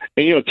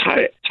 and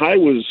Ty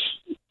was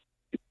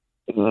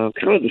kind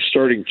of the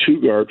starting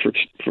 2 guard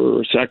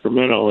for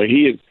Sacramento. Like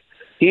he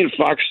and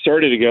Fox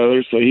started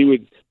together, so he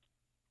would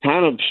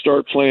kind of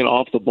start playing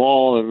off the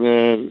ball, and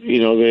then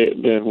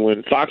then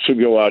when Fox would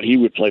go out, he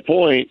would play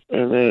point,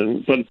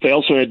 but they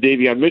also had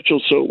Davion Mitchell,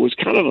 so it was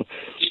kind of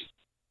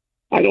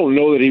I don't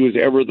know that he was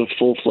ever the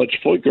full-fledged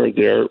point guard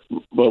there,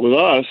 but with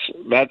us,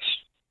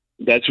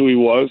 that's who he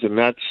was, and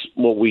that's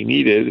what we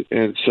needed,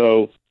 and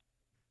so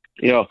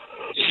it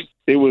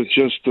was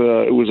just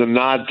it was a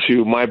nod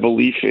to my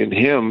belief in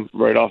him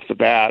right off the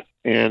bat,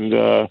 and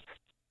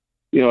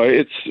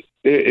it's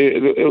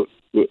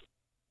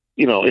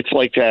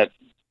like that.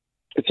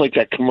 It's like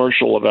that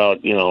commercial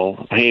about,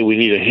 hey, we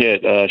need a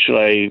hit. Should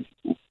I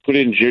put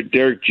in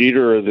Derek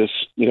Jeter or this,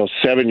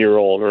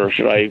 7-year-old, or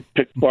should I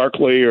pick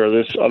Barkley or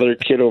this other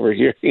kid over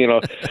here?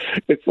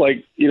 It's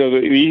like,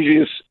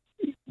 the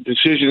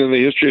decision in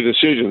the history of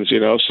decisions,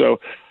 So,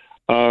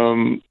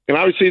 and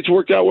obviously it's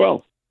worked out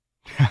well.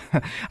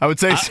 I would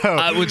say so.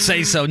 I would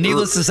say so.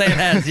 Needless to say, it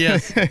has,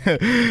 yes.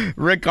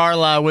 Rick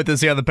Carlisle with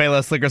us here on the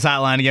Payless Liquors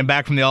Hotline. Again,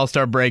 back from the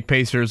All-Star break.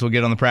 Pacers will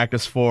get on the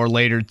practice floor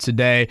later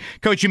today.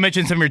 Coach, you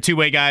mentioned some of your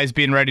two-way guys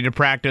being ready to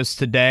practice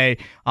today.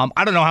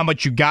 I don't know how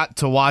much you got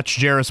to watch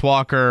Jarris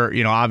Walker,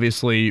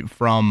 obviously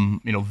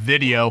from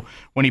video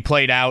when he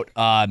played out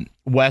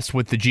west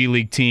with the G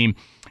League team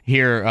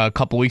here a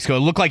couple weeks ago. It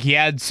looked like he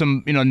had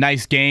some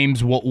nice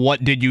games.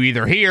 What did you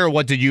either hear,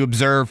 what did you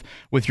observe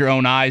with your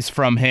own eyes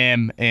from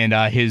him and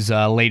his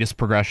latest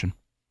progression?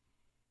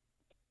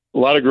 A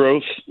lot of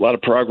growth, a lot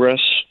of progress,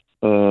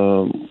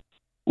 a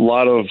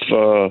lot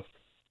of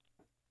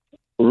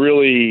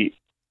really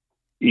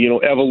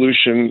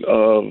evolution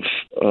of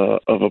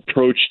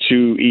approach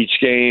to each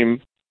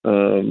game.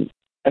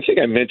 I think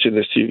I mentioned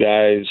this to you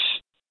guys,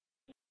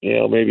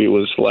 maybe it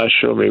was last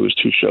show, maybe it was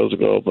 2 shows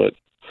ago, but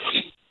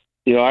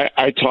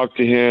I talked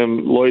to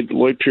him.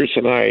 Lloyd Pierce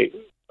and I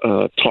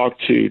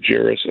talked to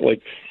Jarris.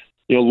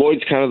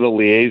 Lloyd's kind of the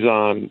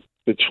liaison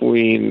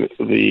between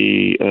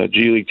the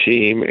G League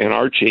team and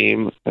our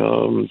team.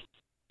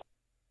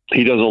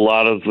 He does a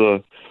lot of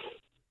the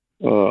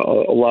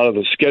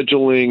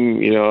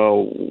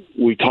scheduling.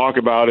 We talk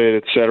about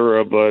it, et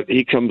cetera. But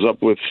he comes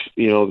up with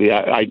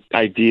the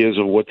ideas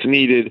of what's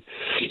needed.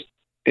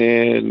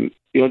 And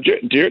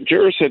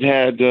Jarris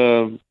had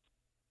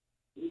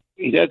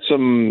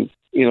some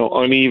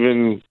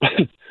uneven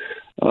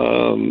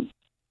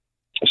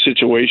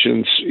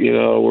situations,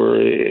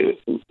 where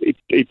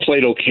he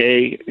played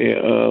okay,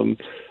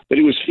 but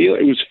he was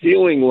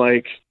feeling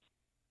like,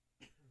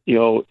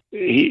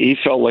 he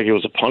felt like it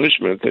was a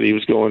punishment that he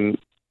was going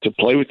to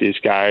play with these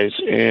guys,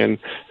 and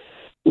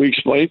we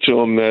explained to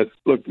him that,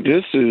 look,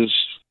 this is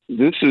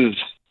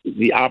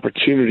the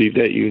opportunity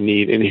that you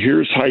need, and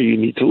here's how you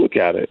need to look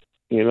at it.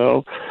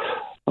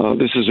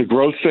 This is a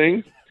growth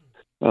thing.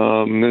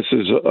 This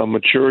is a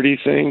maturity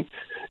thing.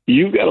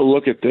 You've got to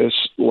look at this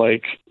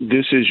like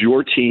this is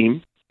your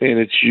team, and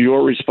it's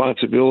your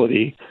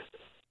responsibility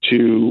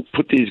to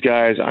put these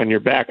guys on your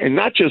back and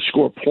not just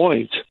score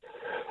points,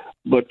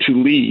 but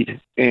to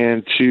lead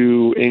and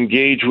to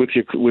engage with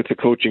the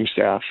coaching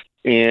staff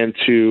and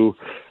to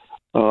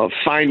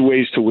find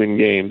ways to win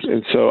games.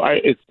 And so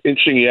it's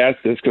interesting you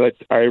asked this because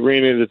I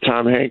ran into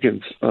Tom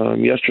Hankins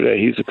yesterday.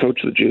 He's the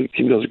coach of the G League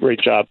team, does a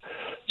great job.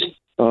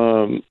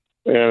 And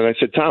I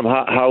said, Tom,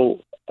 how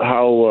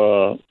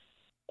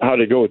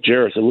did it go with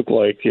Jarris? It looked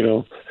like,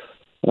 from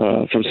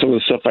some of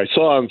the stuff I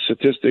saw on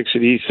statistics,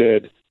 and he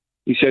said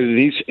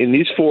in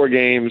these 4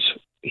 games,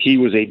 he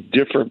was a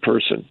different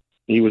person.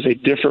 He was a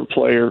different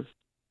player.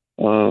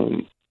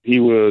 He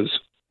was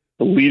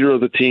the leader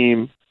of the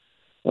team.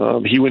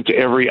 He went to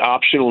every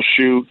optional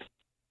shoot.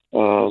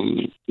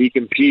 He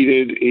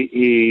competed.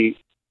 He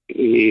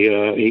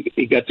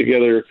got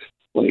together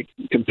like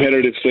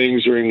competitive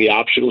things during the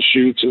optional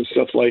shoots and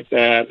stuff like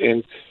that.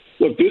 And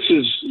look, this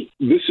is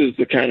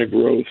the kind of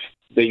growth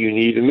that you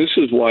need. And this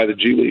is why the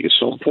G League is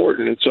so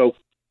important. And so,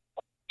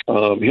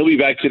 he'll be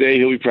back today.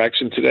 He'll be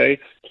practicing today.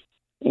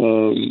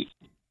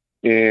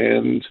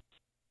 And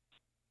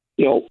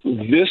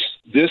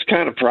this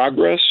kind of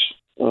progress,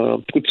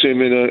 puts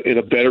him in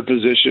a better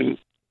position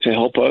to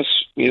help us,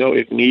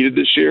 if needed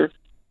this year.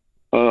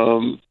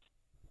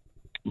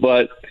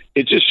 But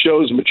it just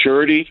shows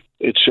maturity.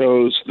 It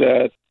shows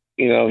that,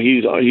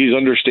 he's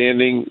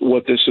understanding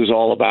what this is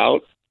all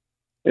about.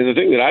 And the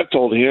thing that I've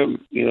told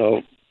him,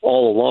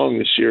 all along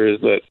this year is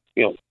that,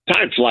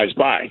 time flies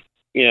by,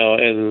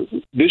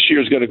 and this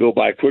year is going to go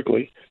by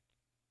quickly.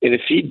 And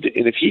if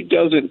he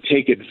doesn't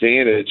take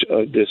advantage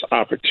of this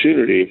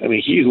opportunity, I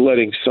mean, he's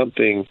letting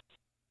something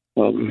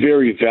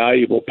very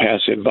valuable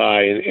pass him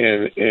by.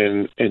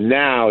 And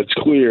now it's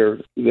clear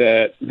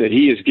that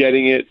he is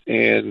getting it,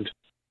 and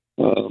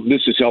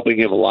this is helping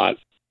him a lot.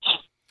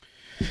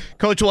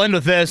 Coach, we'll end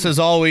with this. As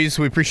always,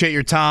 we appreciate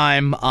your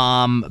time.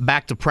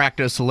 Back to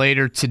practice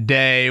later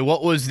today.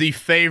 What was the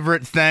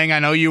favorite thing? I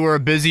know you were a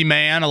busy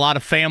man, a lot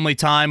of family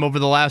time over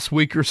the last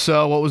week or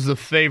so. What was the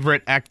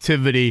favorite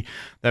activity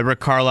that Rick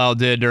Carlisle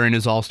did during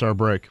his All-Star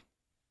break?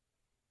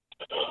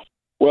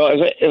 Well, as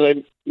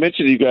I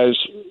mentioned to you guys,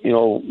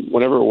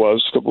 whenever it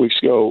was, a couple weeks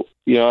ago,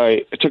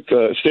 I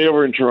stayed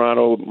over in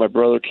Toronto. My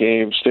brother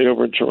came, stayed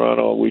over in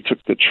Toronto. We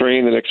took the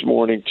train the next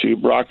morning to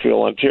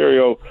Brockville,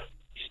 Ontario,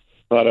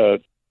 about a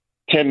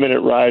 10-minute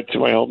ride to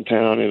my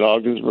hometown in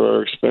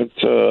Ogdensburg. Spent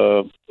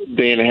a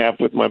day and a half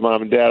with my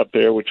mom and dad up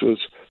there, which was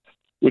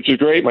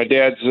great. My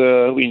dad's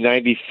he'll be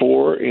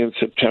 94 in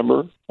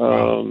September.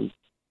 Wow.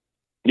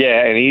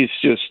 Yeah, and he's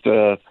just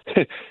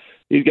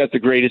he's got the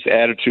greatest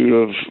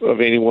attitude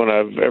of anyone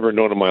I've ever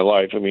known in my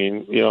life. I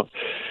mean,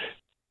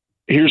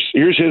 here's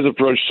his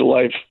approach to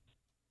life.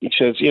 He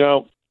says,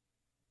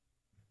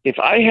 if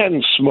I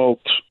hadn't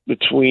smoked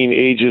between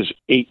ages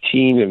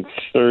 18 and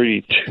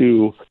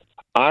 32,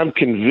 I'm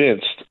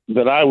convinced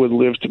that I would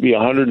live to be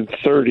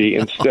 130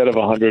 instead of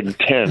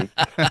 110.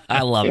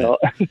 I love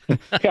it.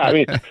 Yeah, I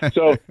mean,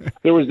 so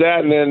there was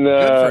that, and then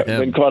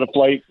caught a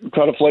flight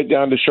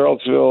down to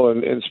Charlottesville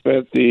and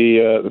spent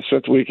the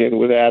weekend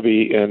with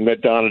Abby and met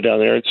Donna down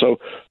there. And so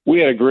we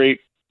had a great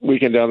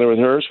weekend down there with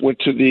her. Went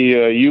to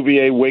the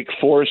UVA Wake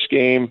Forest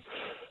game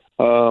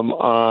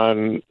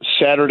on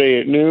Saturday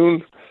at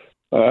noon.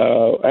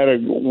 Had a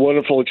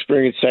wonderful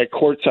experience at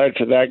courtside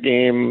for that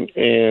game,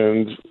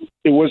 and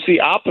it was the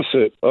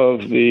opposite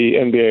of the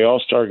NBA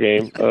All-Star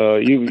game.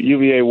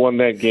 UVA won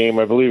that game.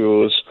 I believe it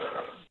was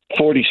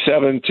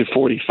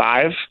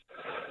 47-45,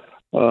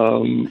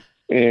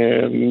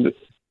 and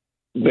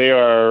they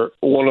are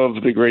one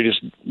of the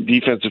greatest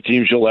defensive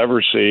teams you'll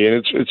ever see.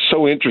 And it's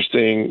so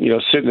interesting,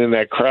 sitting in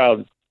that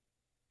crowd.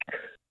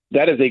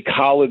 That is a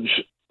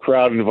college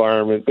crowd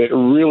environment that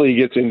really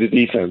gets into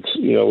defense,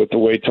 with the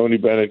way Tony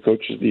Bennett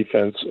coaches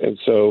defense. And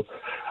so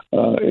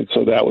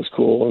that was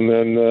cool. And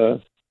then,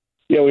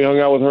 we hung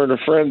out with her and her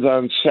friends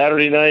on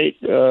Saturday night,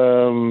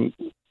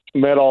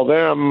 met all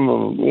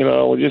them, we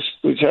just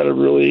had a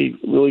really,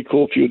 really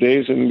cool few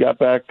days and got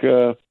back,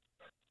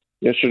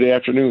 yesterday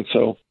afternoon.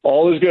 So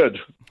all is good.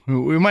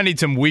 We might need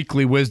some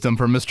weekly wisdom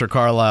from Mr.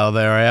 Carlisle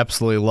there. I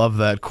absolutely love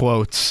that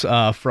quote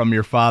from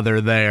your father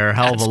there.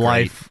 Hell of a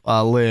life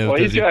lived. Well,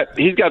 he's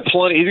got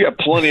plenty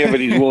of it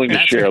he's willing to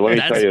share. Let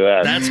me tell you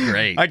that. That's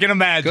great. I can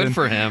imagine. Good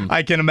for him.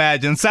 I can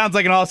imagine. Sounds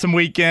like an awesome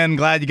weekend.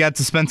 Glad you got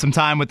to spend some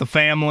time with the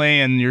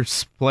family, and your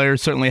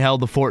players certainly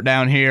held the fort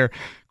down here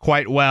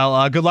quite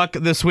well. Good luck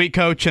this week,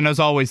 Coach, and as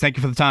always, thank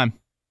you for the time.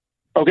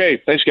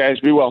 Okay, thanks, guys.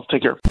 Be well.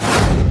 Take care.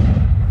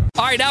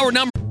 All right, hour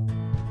number.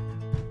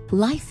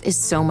 Life is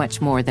so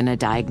much more than a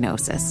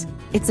diagnosis.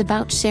 It's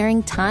about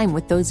sharing time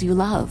with those you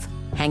love,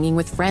 hanging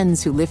with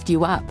friends who lift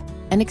you up,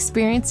 and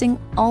experiencing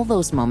all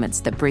those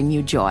moments that bring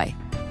you joy.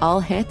 All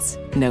hits,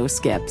 no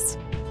skips.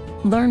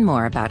 Learn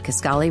more about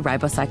Kisqali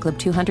Ribociclib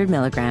 200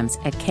 milligrams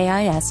at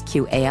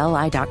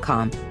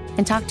KISQALI.com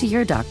and talk to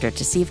your doctor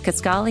to see if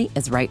Kisqali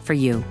is right for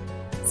you.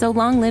 So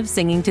long live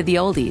singing to the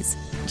oldies,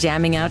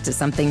 jamming out to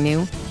something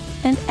new,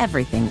 and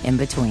everything in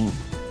between.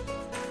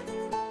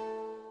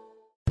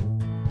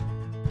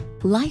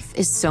 Life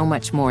is so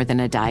much more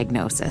than a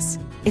diagnosis.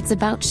 It's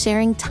about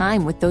sharing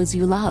time with those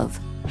you love,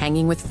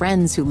 hanging with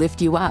friends who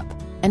lift you up,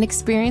 and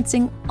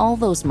experiencing all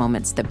those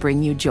moments that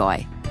bring you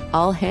joy.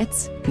 All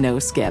hits, no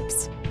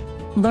skips.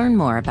 Learn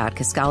more about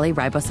Kisqali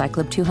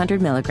Ribociclib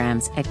 200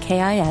 milligrams at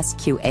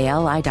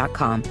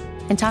KISQALI.com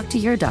and talk to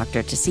your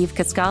doctor to see if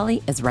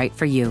Kisqali is right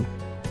for you.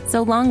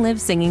 So long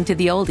live singing to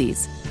the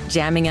oldies,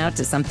 jamming out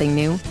to something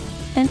new,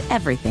 and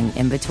everything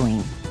in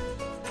between.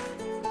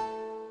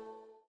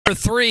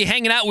 3,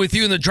 hanging out with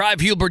you in the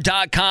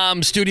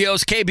DriveHuber.com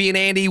studios. KB and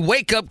Andy,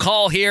 wake up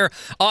call here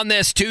on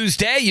this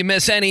Tuesday. You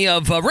miss any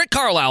of Rick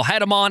Carlisle,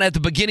 had him on at the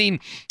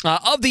beginning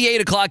of the 8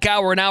 o'clock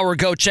hour an hour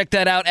ago. Check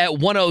that out at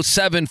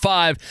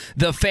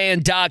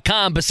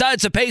 1075thefan.com.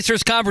 Besides the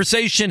Pacers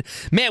conversation,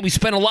 man, we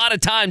spent a lot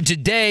of time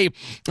today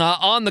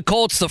on the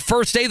Colts. The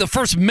first day, the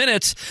first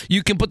minutes,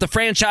 you can put the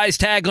franchise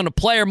tag on a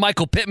player.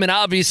 Michael Pittman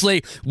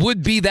obviously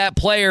would be that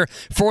player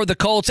for the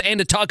Colts. And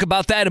to talk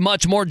about that and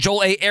much more,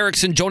 Joel A.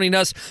 Erickson joining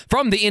us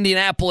from the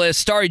Indianapolis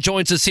Star. He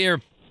joins us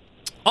here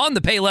on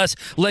the Payless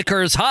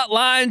Liquors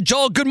Hotline.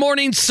 Joel, good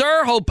morning,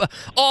 sir. Hope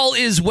all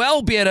is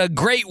well. Be at a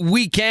great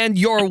weekend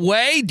your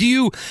way. Do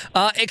you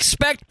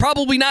expect,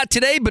 probably not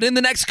today, but in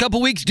the next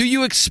couple weeks, do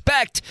you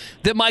expect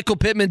that Michael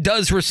Pittman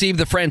does receive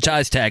the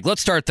franchise tag?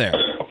 Let's start there.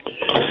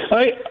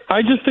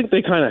 I just think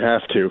they kind of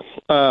have to.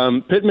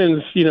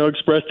 Pittman's,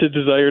 expressed his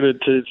desire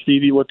to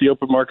see what the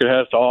open market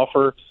has to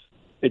offer.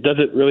 It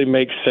doesn't really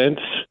make sense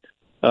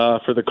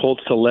for the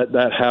Colts to let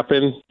that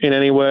happen in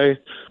any way.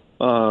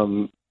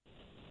 I'd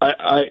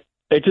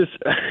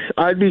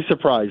be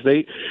surprised.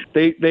 They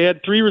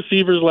had 3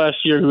 receivers last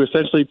year who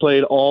essentially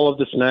played all of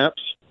the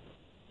snaps,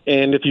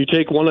 and if you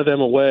take one of them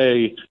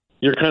away,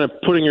 you're kind of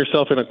putting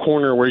yourself in a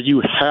corner where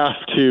you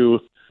have to.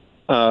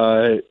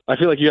 I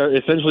feel like you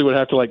essentially would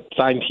have to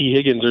sign T.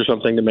 Higgins or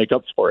something to make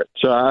up for it.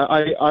 So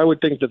I would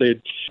think that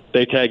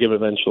they tag him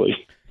eventually.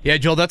 Yeah,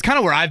 Joel, that's kind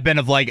of where I've been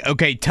of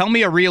okay, tell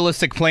me a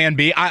realistic plan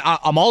B.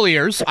 I'm all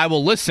ears. I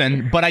will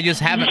listen, but I just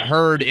haven't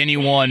heard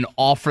anyone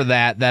offer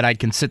that I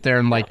can sit there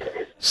and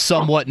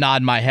somewhat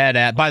nod my head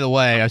at. By the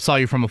way, I saw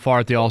you from afar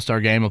at the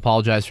All-Star game.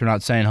 Apologize for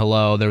not saying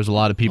hello. There was a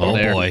lot of people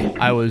there. Oh, boy.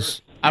 I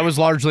was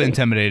largely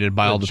intimidated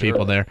by all the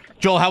people there.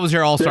 Joel, how was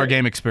your All-Star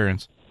game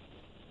experience?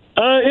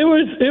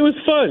 It was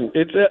fun.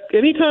 It's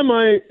anytime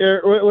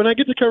when I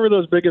get to cover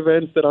those big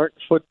events that aren't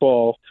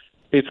football,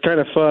 it's kind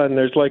of fun.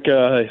 There's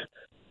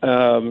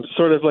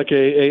sort of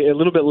a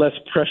little bit less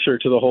pressure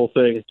to the whole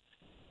thing.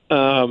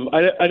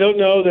 I don't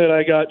know that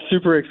I got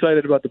super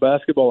excited about the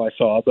basketball I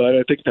saw, but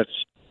I think you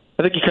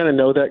kind of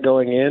know that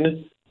going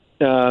in.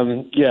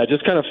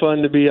 Just kind of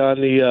fun to be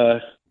on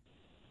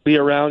be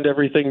around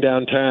everything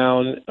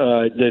downtown.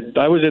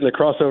 I was in the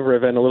crossover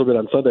event a little bit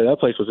on Sunday. That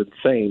place was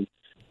insane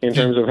in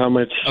terms of how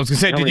much. I was going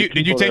to say,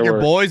 did you take your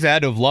boys? They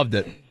had to have loved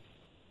it.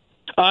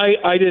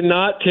 I did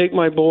not take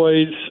my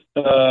boys.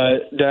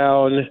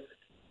 down.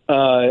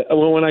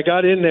 When I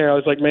got in there, I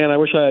was like, man, I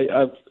wish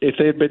if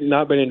they had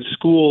not been in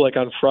school like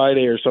on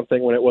Friday or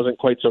something when it wasn't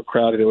quite so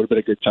crowded, it would have been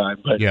a good time.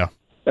 But yeah.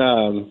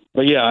 It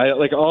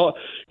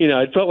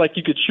felt like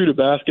you could shoot a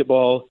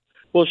basketball.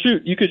 Well,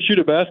 you could shoot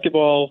a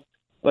baskall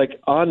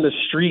like on the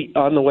street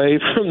on the way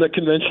from the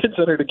convention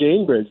center to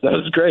Gainbridge. That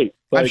was great.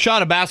 I've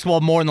shot a basketball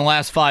more in the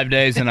last 5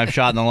 days than I've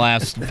shot in the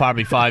last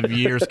probably 5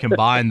 years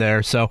combined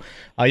there. So,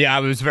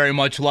 I was very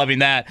much loving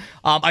that.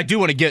 I do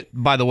want to get,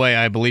 by the way,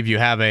 I believe you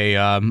have I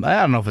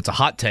don't know if it's a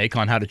hot take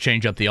on how to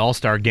change up the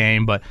All-Star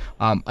game, but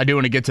I do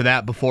want to get to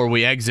that before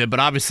we exit. But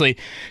obviously,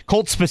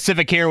 Colts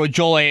specific here with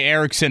Joel A.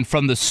 Erickson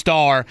from the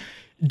Star.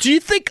 Do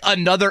you think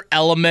another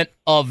element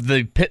of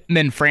the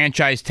Pittman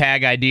franchise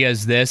tag idea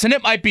is this, and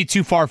it might be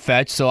too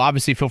far-fetched, so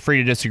obviously feel free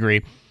to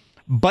disagree,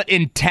 but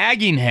in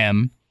tagging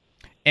him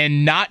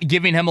and not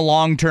giving him a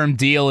long-term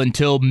deal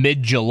until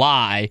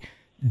mid-July,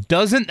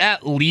 doesn't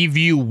that leave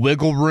you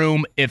wiggle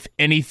room if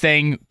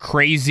anything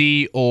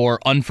crazy or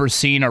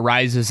unforeseen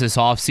arises this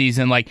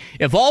offseason? Like,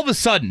 if all of a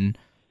sudden,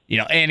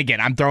 and again,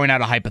 I'm throwing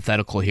out a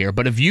hypothetical here,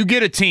 but if you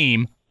get a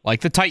team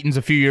like the Titans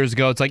a few years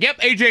ago, it's like, yep,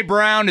 A.J.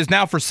 Brown is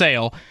now for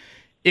sale.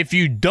 If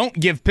you don't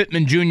give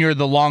Pittman Jr.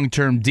 the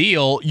long-term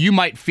deal, you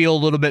might feel a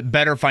little bit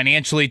better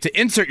financially to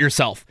insert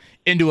yourself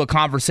into a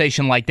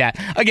conversation like that.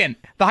 Again,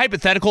 the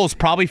hypothetical is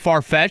probably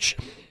far-fetched,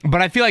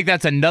 but I feel like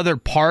that's another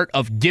part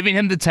of giving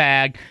him the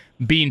tag,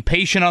 being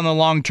patient on the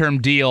long-term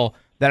deal,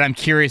 that I'm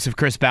curious if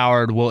Chris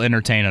Ballard will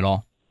entertain at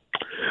all.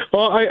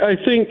 Well, I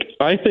think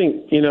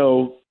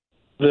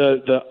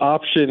the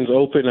options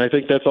open. I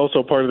think that's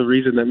also part of the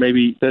reason that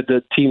maybe that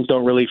the teams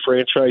don't really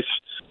franchise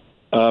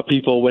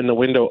people when the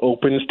window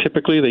opens.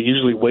 Typically, they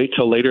usually wait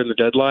till later in the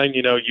deadline.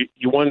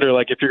 You wonder,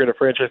 like, if you're going to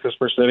franchise this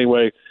person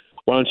anyway,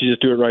 why don't you just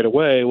do it right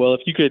away? Well,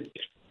 if you could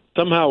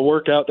somehow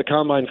work out the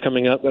combine's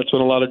coming up, that's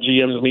when a lot of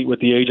GMs meet with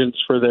the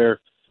agents for their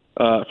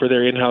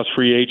in-house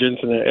free agents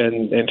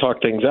and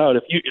talk things out.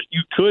 If you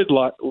could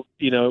lock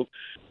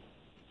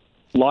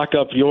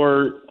up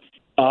your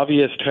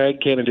obvious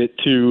tag candidate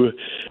to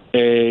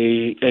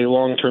a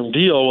long-term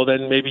deal, well,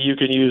 then maybe you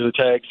can use a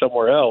tag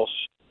somewhere else.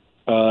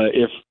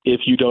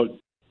 If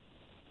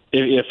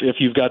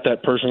you've got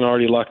that person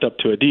already locked up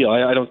to a deal.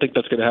 I don't think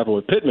that's going to happen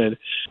with Pittman,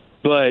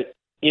 but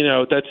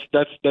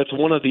that's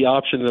one of the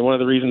options and one of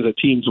the reasons that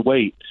teams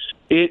wait.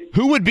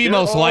 Who would be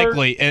most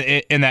likely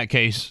in that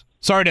case?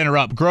 Sorry to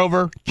interrupt.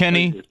 Grover,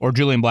 Kenny, or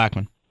Julian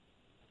Blackmon?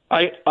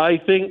 I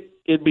think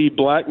it'd be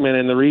Blackmon,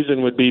 and the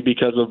reason would be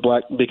because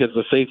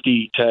the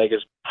safety tag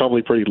is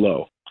probably pretty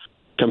low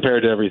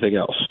compared to everything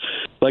else.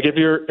 Like if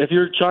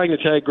you're trying to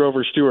tag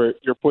Grover Stewart,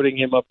 you're putting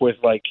him up with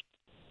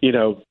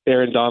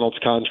Aaron Donald's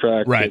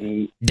contract, right?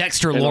 And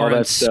Dexter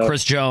Lawrence,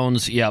 Chris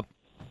Jones, yep.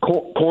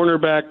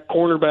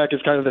 Cornerback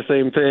is kind of the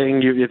same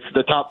thing. It's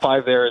the top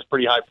 5 there is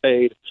pretty high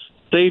paid.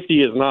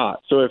 Safety is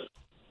not. So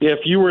if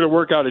you were to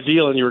work out a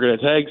deal and you were going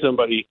to tag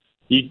somebody,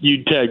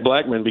 you'd tag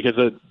Blackmon because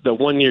the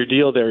 1-year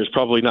deal there is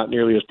probably not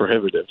nearly as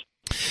prohibitive.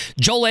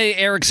 Joel A.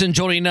 Erickson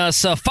joining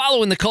us,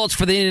 following the Colts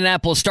for the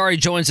Indianapolis Star. He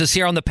joins us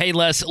here on the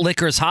Payless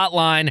Liquors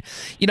hotline.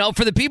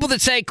 For the people that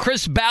say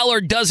Chris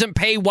Ballard doesn't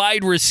pay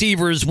wide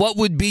receivers, what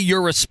would be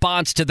your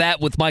response to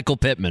that with Michael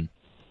Pittman?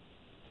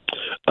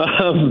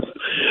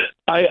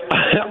 I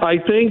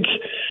think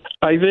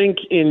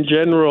in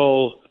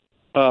general,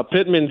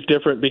 Pittman's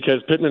different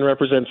because Pittman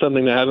represents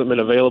something that hasn't been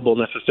available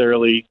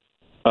necessarily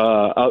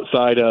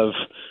outside of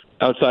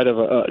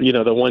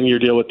the 1-year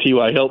deal with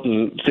T.Y.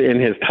 Hilton in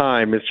his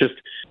time. It's just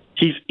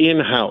he's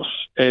in-house,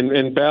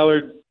 and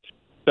Ballard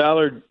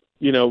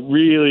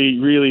really,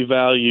 really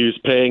values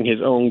paying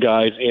his own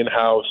guys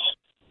in-house.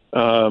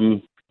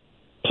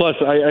 Plus,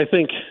 I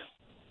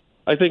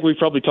think we've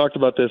probably talked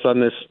about this on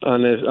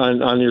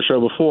your show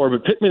before,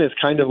 but Pittman is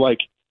kind of like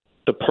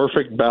the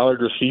perfect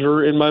Ballard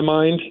receiver in my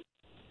mind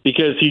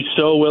because he's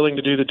so willing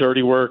to do the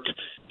dirty work.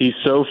 He's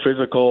so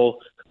physical.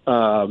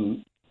 A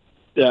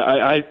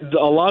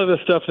lot of the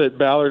stuff that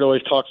Ballard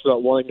always talks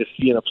about wanting to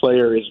see in a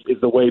player is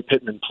the way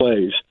Pittman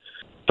plays.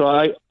 So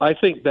I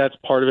think that's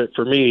part of it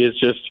for me is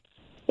just,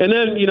 and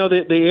then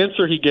the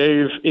answer he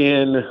gave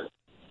in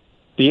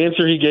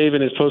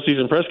his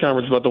postseason press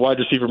conference about the wide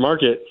receiver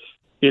market.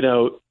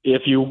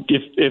 If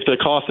the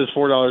cost is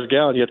 $4 a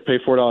gallon, you have to pay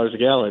 $4 a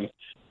gallon.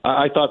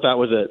 I thought that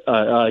was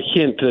a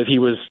hint that he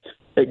was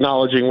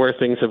acknowledging where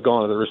things have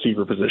gone at the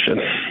receiver position.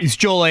 He's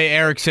Joel A.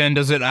 Erickson,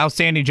 does an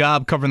outstanding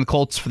job covering the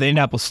Colts for the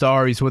Indianapolis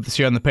Star. He's with us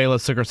here on the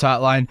Payless Liquors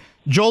hotline.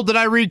 Joel, did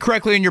I read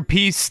correctly in your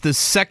piece the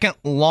second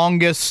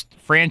longest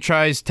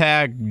franchise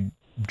tag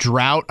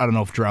drought? I don't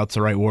know if drought's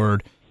the right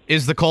word.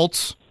 Is the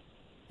Colts?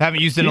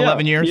 Haven't used it in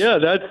 11 years. Yeah,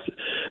 that's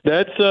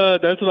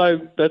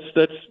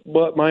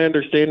what my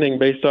understanding,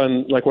 based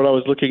on like what I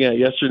was looking at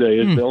yesterday,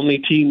 is the only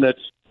team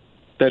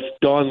that's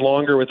gone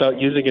longer without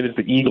using it is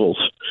the Eagles.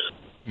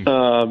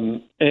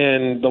 And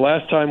the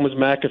last time was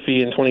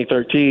McAfee in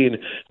 2013.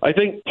 I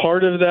think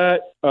part of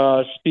that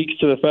speaks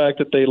to the fact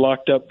that they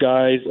locked up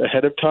guys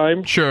ahead of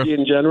time. Sure.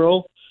 In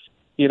general,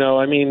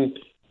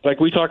 like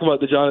we talk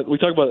about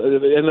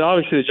and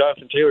obviously the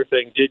Jonathan Taylor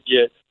thing did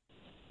get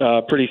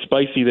pretty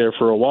spicy there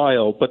for a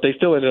while, but they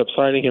still ended up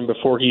signing him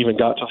before he even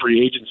got to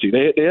free agency.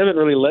 They haven't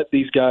really let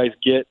these guys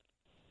get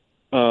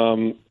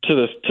to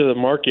the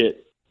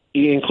market,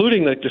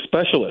 including like the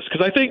specialists,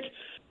 because I think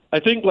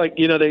like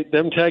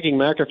them tagging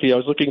McAfee. I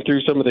was looking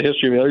through some of the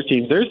history of the other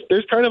teams.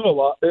 There's kind of a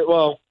lot.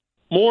 Well,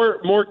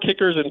 more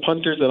kickers and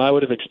punters than I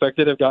would have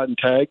expected have gotten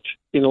tagged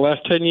in the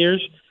last 10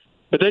 years.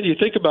 But then you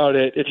think about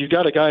it, if you've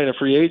got a guy in a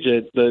free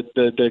agent,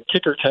 the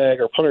kicker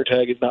tag or punter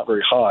tag is not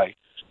very high.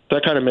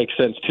 That kind of makes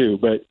sense too.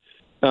 But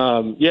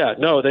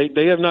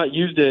they have not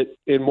used it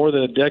in more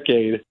than a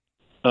decade,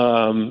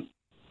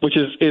 which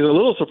is a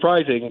little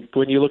surprising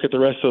when you look at the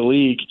rest of the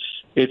league.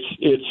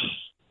 It's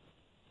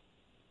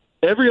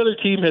every other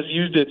team has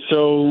used it.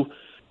 So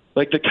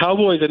like the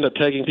Cowboys end up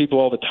tagging people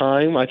all the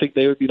time. I think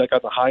they would be like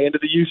on the high end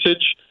of the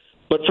usage.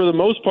 But for the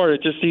most part,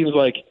 it just seems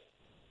like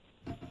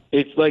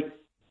it's like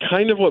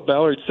kind of what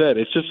Ballard said.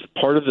 It's just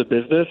part of the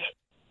business.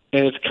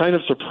 And it's kind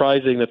of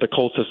surprising that the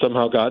Colts have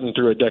somehow gotten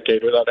through a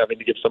decade without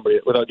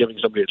giving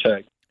somebody a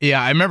tag.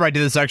 Yeah, I remember I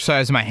did this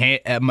exercise in my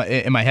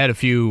head a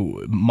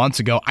few months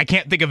ago. I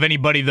can't think of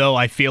anybody, though,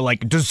 I feel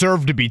like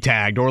deserved to be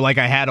tagged or like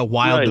I had a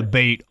wild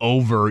debate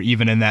over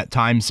even in that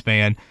time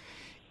span.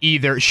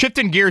 Either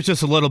shifting gears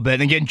just a little bit,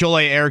 and again, Joel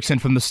Erickson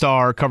from The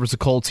Star covers the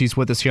Colts. He's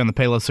with us here on the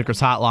Payless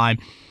Liquors Hotline.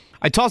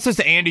 I tossed this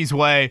to Andy's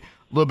way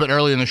a little bit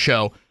early in the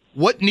show.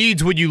 What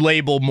needs would you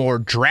label more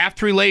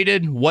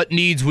draft-related? What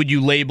needs would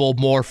you label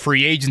more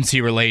free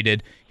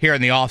agency-related here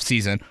in the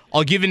offseason?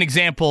 I'll give an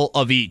example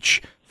of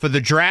each. For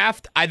the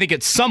draft, I think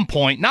at some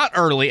point, not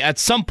early, at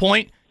some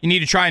point, you need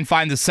to try and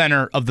find the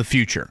center of the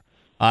future.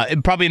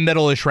 Probably a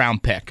middle-ish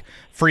round pick.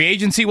 Free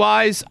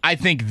agency-wise, I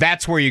think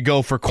that's where you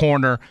go for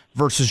corner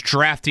versus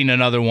drafting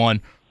another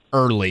one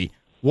early.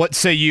 What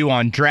say you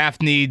on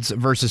draft needs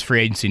versus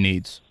free agency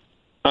needs?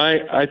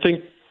 I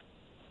think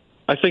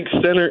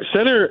center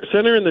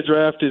in the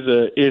draft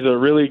is a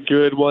really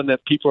good one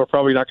that people are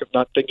probably not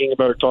thinking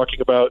about or talking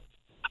about.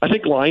 I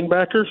think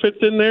linebacker fits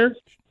in there.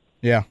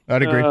 Yeah,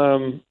 I'd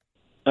agree.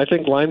 I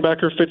think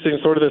linebacker fits in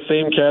sort of the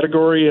same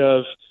category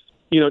of,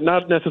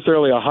 not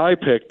necessarily a high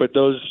pick, but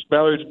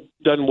Ballard's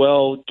done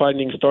well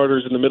finding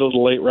starters in the middle of the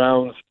late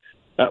rounds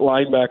at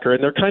linebacker,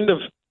 and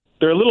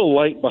they're a little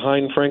light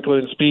behind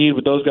Franklin in speed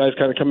with those guys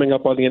kind of coming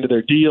up on the end of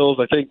their deals.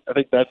 I think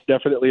that's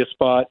definitely a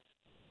spot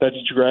that's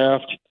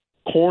draft.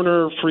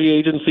 Corner free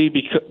agency,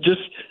 because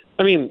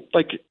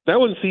that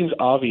one seems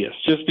obvious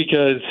just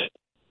because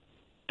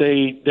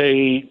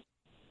they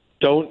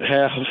don't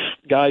have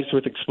guys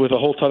with a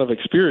whole ton of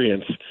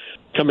experience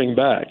coming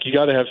back. You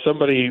got to have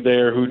somebody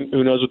there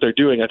who knows what they're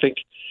doing. I think,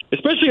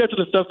 especially after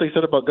the stuff they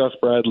said about Gus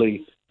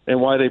Bradley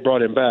and why they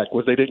brought him back,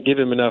 was they didn't give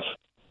him enough.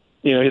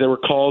 There were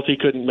calls he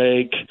couldn't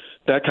make,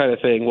 that kind of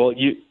thing. Well,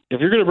 if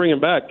you're going to bring him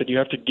back, then you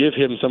have to give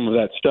him some of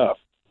that stuff.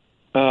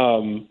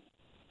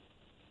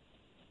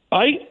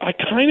 I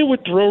kind of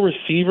would throw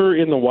receiver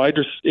in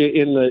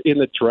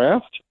the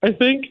draft, I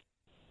think.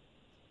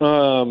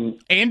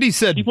 Andy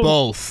said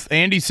both.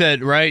 Andy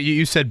said, right?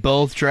 You said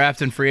both,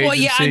 draft and free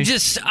agency. Well,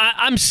 yeah,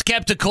 I'm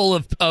skeptical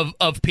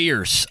of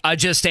Pierce. I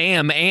just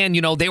am. And,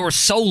 they were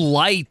so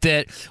light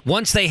that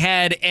once they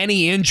had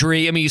any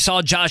injury, you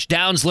saw Josh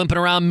Downs limping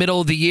around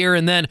middle of the year,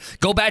 and then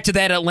go back to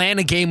that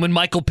Atlanta game when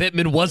Michael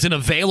Pittman wasn't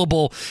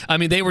available.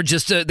 They were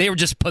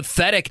just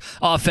pathetic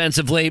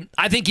offensively.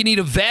 I think you need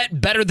a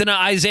vet better than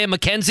Isaiah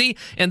McKenzie.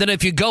 And then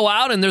if you go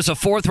out and there's a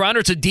fourth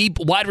rounder, it's a deep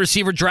wide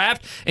receiver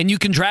draft, and you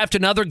can draft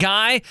another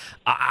guy.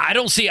 I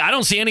don't see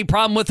any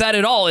problem with that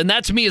at all, and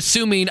that's me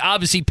assuming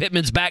obviously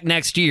Pittman's back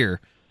next year.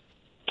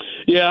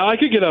 Yeah, I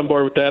could get on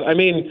board with that.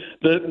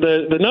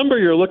 The number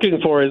you're looking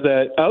for is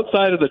that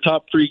outside of the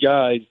top three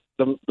guys,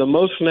 the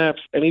most snaps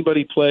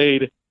anybody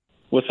played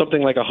was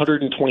something like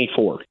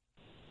 124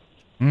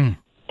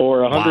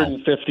 or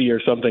 150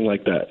 or something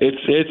like that.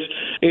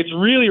 It's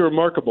really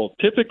remarkable.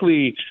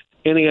 Typically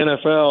in the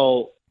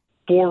NFL,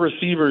 4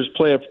 receivers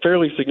play a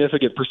fairly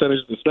significant percentage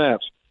of the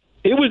snaps.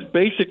 It was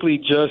basically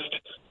just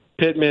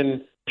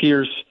Pittman,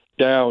 Pierce,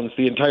 Downs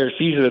the entire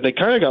season. And they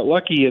kind of got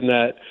lucky in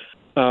that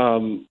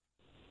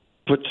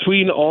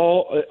between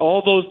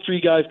all those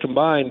 3 guys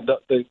combined,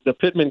 the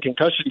Pittman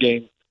concussion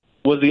game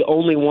was the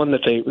only one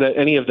that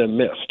any of them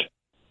missed.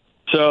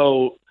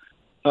 So,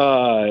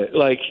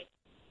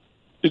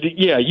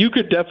 you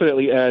could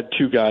definitely add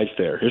 2 guys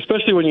there,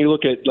 especially when you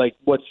look at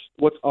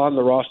what's on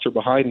the roster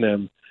behind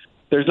them.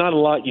 There's not a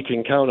lot you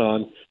can count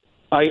on.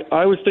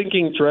 I was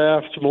thinking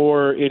draft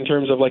more in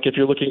terms of if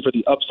you're looking for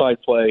the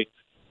upside play.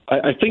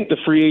 I think the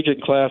free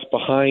agent class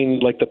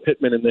behind the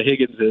Pittman and the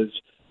Higgins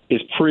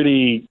is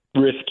pretty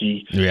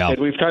risky. Yeah. And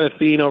we've kind of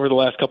seen over the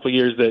last couple of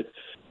years that,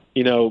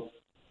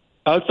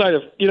 outside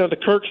of, the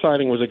Kirk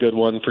signing was a good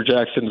one for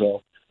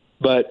Jacksonville,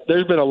 but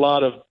there's been a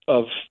lot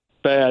of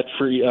bad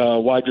free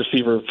wide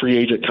receiver free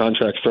agent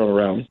contracts thrown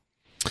around.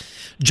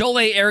 Joel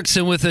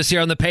Erickson with us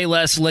here on the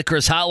Payless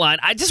Liquors Hotline.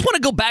 I just want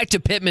to go back to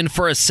Pittman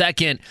for a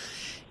second.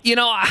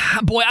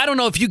 Boy, I don't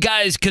know if you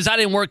guys, because I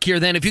didn't work here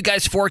then, if you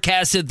guys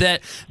forecasted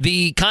that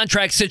the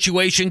contract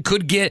situation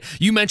could get,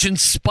 you mentioned,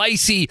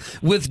 spicy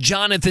with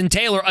Jonathan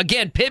Taylor.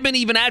 Again, Pittman,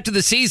 even after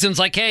the season's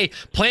like, hey,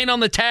 playing on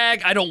the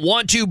tag, I don't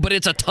want to, but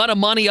it's a ton of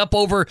money, up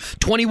over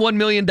 $21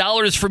 million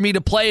for me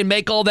to play and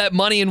make all that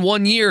money in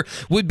 1 year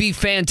would be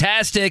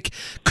fantastic.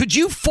 Could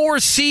you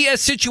foresee a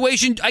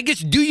situation, I guess,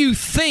 do you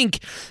think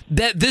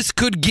that this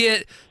could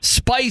get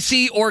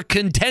spicy or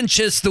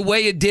contentious the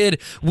way it did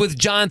with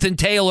Jonathan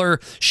Taylor?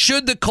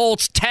 Should the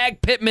Colts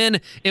tag Pittman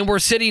and we're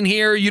sitting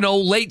here,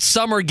 late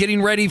summer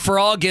getting ready for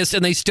August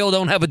and they still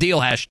don't have a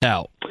deal hashed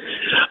out?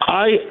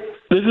 I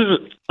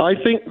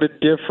think the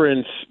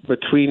difference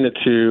between the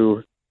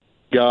two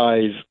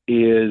guys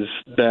is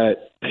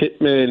that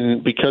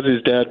Pittman, because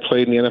his dad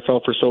played in the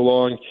NFL for so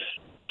long,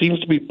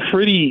 seems to be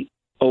pretty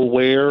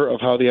aware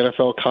of how the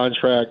NFL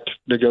contract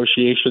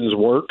negotiations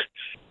work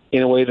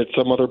in a way that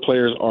some other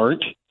players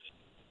aren't.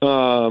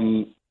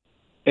 But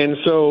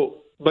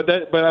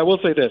I will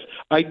say this: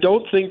 I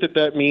don't think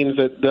that means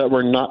that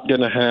we're not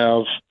going to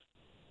have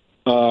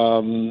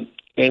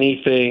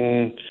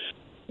anything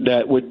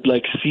that would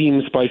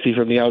seem spicy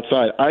from the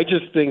outside. I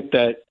just think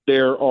that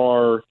there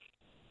are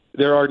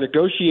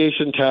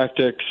negotiation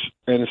tactics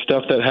and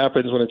stuff that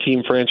happens when a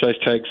team franchise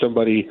tags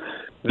somebody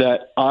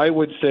that I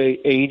would say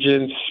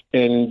agents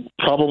and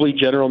probably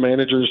general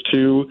managers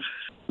too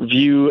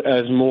view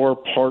as more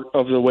part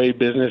of the way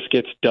business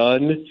gets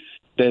done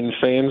than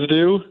fans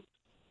do.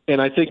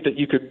 And I think that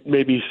you could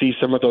maybe see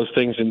some of those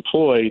things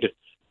employed.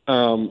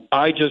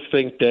 I just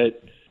think that,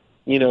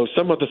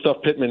 some of the stuff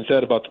Pittman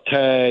said about the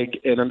tag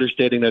and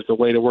understanding that's a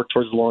way to work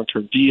towards a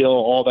long-term deal,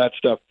 all that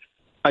stuff,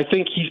 I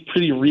think he's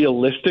pretty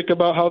realistic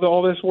about how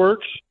all this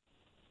works.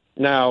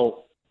 Now,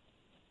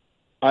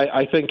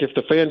 I think if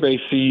the fan base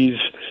sees,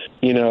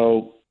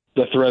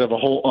 the threat of a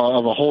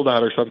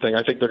holdout or something,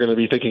 I think they're going to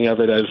be thinking of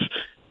it as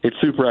it's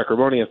super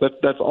acrimonious.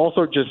 That's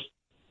also just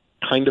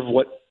kind of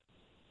what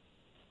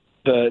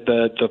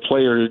the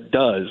player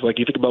does.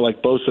 You think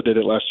about Bosa did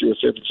it last year with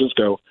San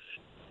Francisco.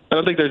 I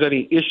don't think there's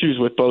any issues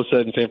with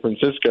Bosa in San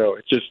Francisco.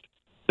 It's just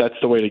that's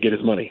the way to get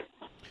his money.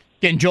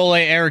 Again, Joel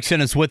A. Erickson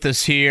is with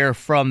us here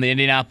from the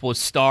Indianapolis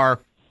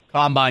Star.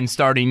 Combine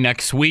starting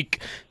next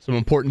week. Some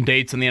important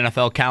dates on the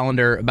NFL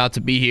calendar about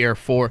to be here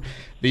for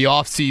the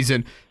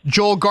offseason.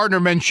 Joel, Gardner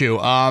Minshew,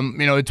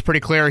 it's pretty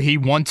clear he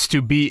wants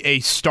to be a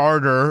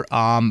starter.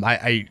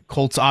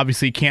 Colts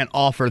obviously can't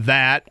offer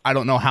that. I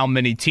don't know how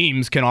many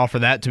teams can offer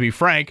that, to be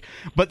frank.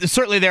 But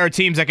certainly there are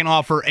teams that can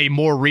offer a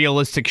more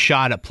realistic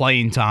shot at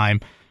playing time.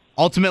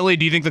 Ultimately,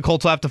 do you think the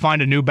Colts will have to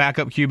find a new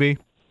backup QB?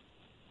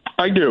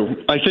 I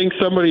do. I think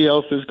somebody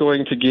else is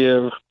going to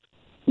give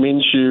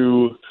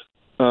Minshew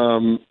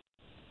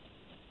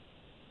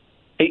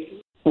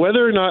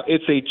whether or not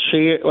it's a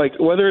chance,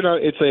 whether or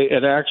not it's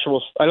an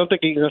actual. I don't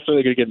think he's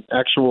necessarily going to get an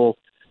actual.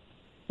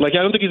 I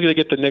don't think he's going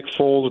to get the Nick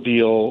Foles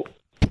deal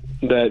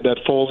that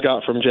Foles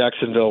got from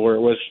Jacksonville, where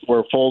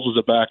Foles was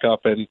a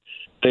backup and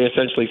they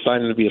essentially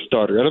signed him to be a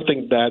starter. I don't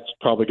think that's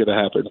probably going to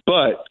happen,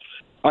 but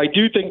I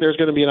do think there's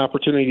going to be an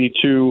opportunity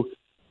to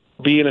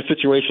be in a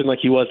situation like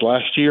he was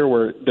last year,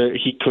 where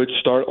he could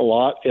start a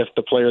lot if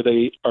the player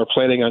they are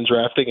planning on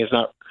drafting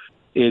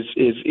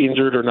is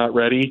injured or not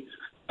ready.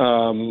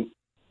 And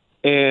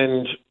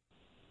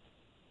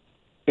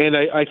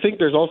I think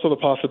there's also the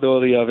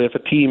possibility of, if a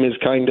team is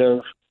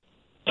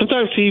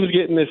sometimes teams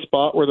get in this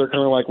spot where they're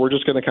kind of we're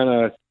just going to kind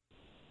of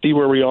see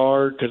where we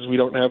are because we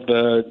don't have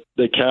the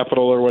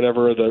capital or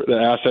whatever, the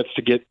assets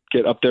to get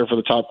up there for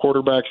the top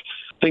quarterbacks.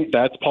 I think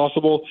that's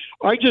possible.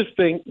 I just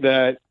think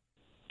that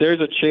there's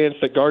a chance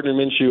that Gardner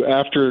Minshew,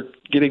 after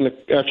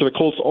the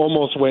Colts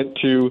almost went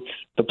to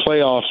the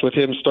playoffs with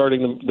him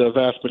starting the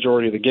vast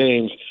majority of the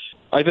games,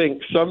 I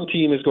think some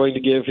team is going to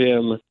give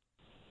him,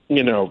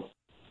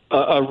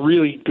 a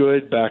really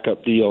good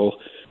backup deal,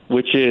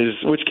 which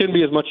can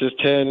be as much as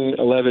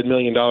 $10-11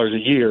 million a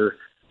year.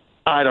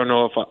 I don't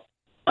know if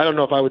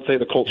I would say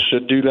the Colts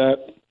should do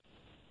that.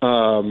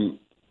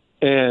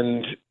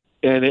 And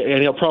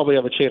he'll probably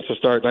have a chance to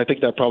start. And I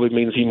think that probably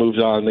means he moves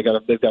on. They've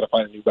got to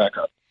find a new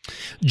backup.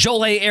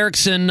 Joel A.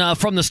 Erickson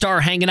from the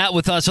Star hanging out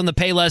with us on the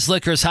Payless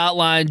Liquors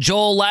hotline.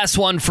 Joel, last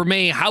one for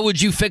me. How would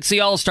you fix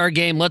the All-Star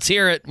game? Let's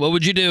hear it. What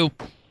would you do?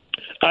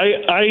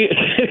 I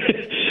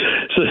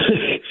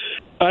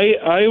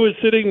was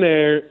sitting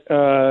there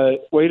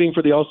waiting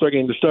for the All-Star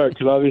game to start,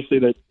 because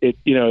obviously it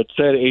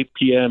said 8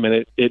 p.m.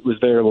 and it was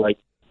there I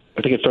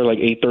think it started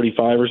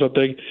 8:35 or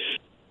something.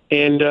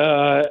 And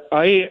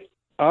I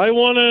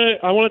want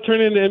to turn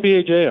it into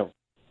NBA Jam.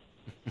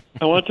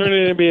 I want to turn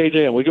it into NBA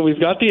Jam. We've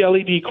got the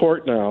LED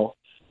court now,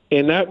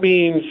 and that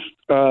means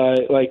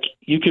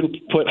you can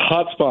put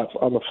hot spots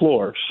on the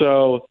floor.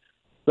 So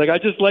I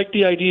just like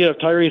the idea of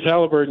Tyrese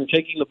Halliburton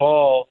taking the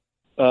ball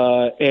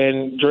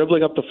and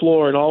dribbling up the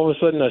floor, and all of a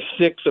sudden a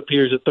 6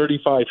 appears at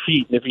 35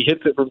 feet, and if he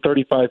hits it from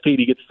 35 feet,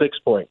 he gets 6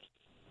 points.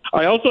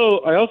 I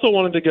also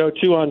wanted to go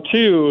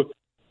 2-on-2,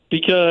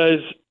 because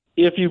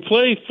if you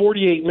play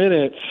 48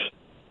 minutes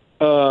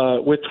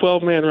with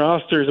 12-man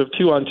rosters of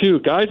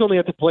 2-on-2, guys only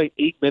have to play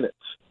 8 minutes.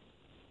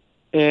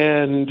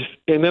 and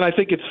then I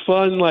think it's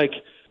fun. Like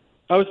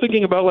I was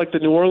thinking about like the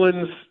New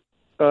Orleans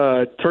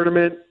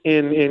tournament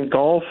in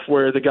golf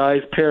where the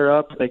guys pair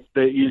up. Like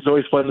it's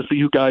always fun to see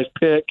who guys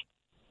pick.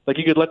 Like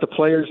you could let the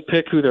players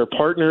pick who their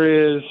partner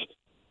is.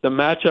 The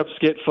matchups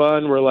get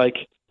fun. Where like,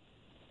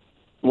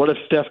 what if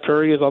Steph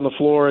Curry is on the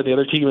floor and the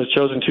other team has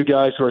chosen two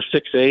guys who are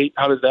 6'8"?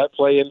 How does that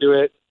play into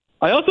it?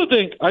 I also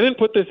think I didn't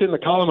put this in the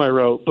column I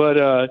wrote,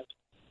 but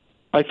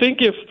I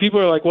think if people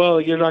are like, well,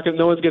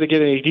 no one's going to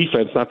get any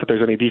defense. Not that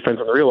there's any defense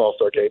in the real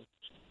All-Star game,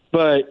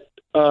 but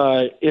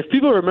if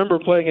people remember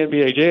playing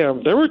NBA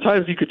Jam, there were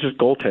times you could just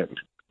goaltend.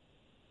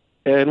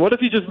 And what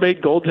if you just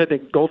made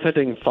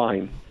goaltending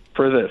fine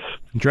for this?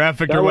 Draft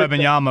Victor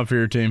Wembanyama for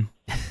your team.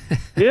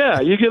 Yeah,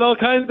 you get all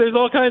kinds. There's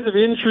all kinds of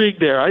intrigue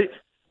there.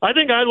 I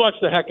think I'd watch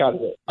the heck out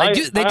of it. They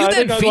do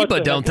that in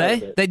FIBA, don't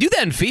they? They do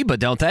that in FIBA,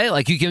 don't they?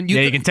 Like you can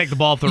take the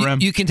ball off the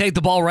rim. You can take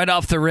the ball right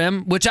off the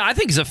rim, which I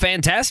think is a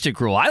fantastic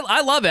rule.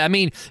 I love it. I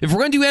mean, if we're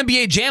going to do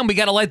NBA Jam, we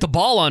got to light the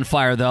ball on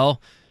fire, though.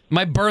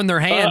 Might burn their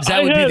hands.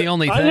 That would be the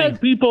only thing.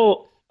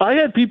 I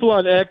had people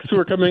on X who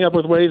were coming up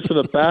with ways for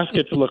the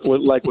basket to look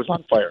like was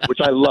on fire,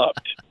 which I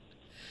loved.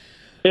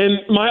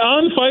 And my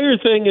on fire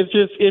thing is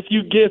just if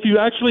you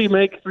actually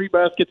make 3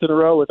 baskets in a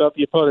row without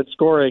the opponent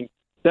scoring,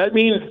 that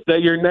means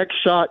that your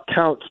next shot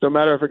counts no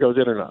matter if it goes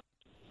in or not.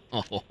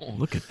 Oh,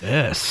 look at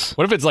this.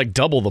 What if it's like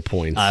double the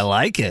points? I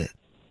like it.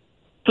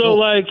 So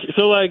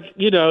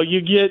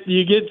you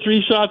get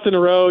 3 shots in a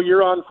row,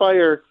 you're on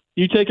fire,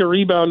 you take a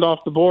rebound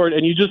off the board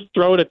and you just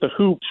throw it at the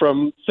hoop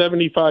from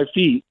 75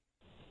 feet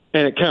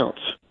and it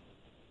counts.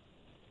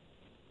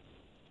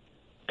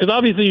 Because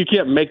obviously you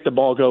can't make the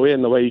ball go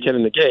in the way you can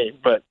in the game,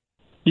 but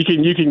you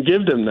can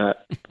give them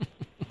that.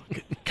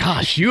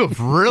 Gosh, you have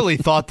really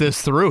thought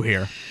this through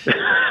here.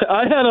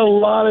 I had a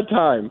lot of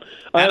time.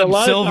 Adam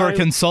Silver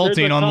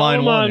Consulting on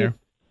line 1 here.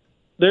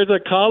 There's a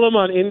column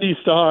on Indy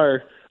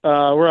Star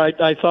where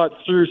I thought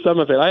through some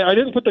of it. I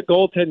didn't put the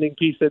goaltending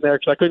piece in there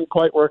because I couldn't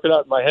quite work it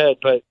out in my head,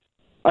 but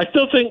I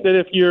still think that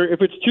if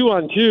it's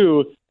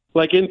 2-on-2,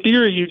 like in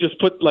theory, you just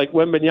put like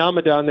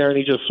Wembanyama down there and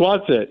he just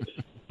swats it.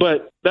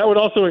 But that would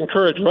also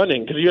encourage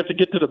running because you have to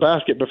get to the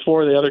basket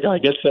before the other guy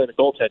gets there to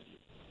goaltend.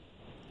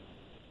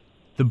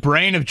 The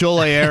brain of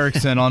Joel A.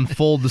 Erickson on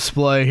full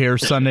display here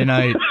Sunday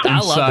night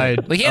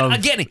inside. He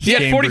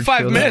had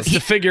 45 minutes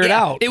to figure it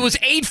out. It was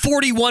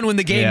 8:41 when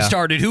the game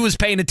started. Who was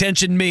paying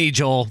attention? Me,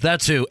 Joel.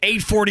 That's who.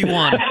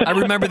 8:41. I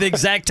remember the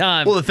exact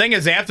time. Well, the thing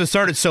is, they have to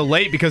start it so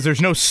late because there's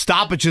no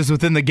stoppages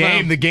within the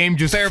game. The game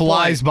just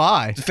flies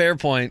by. Fair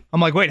point. I'm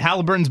like, wait,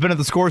 Halliburton's been at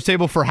the scores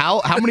table for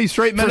how many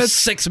straight minutes? For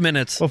 6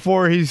 minutes.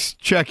 Before he's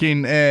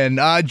checking in.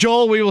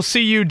 Joel, we will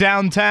see you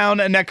downtown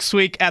next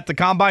week at the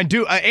Combine.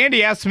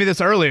 Andy asked me this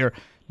earlier.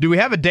 Do we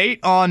have a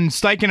date on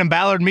Steichen and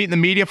Ballard meeting the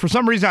media? For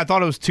some reason, I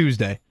thought it was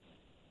Tuesday.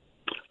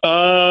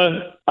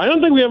 I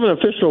don't think we have an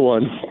official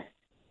one.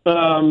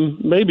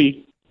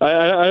 Maybe.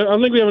 I don't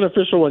think we have an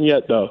official one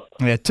yet, though.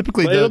 Yeah,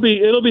 typically it'll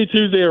be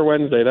Tuesday or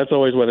Wednesday. That's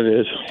always what it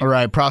is. All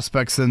right,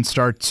 prospects then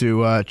start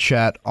to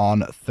chat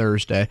on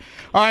Thursday.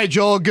 All right,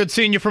 Joel, good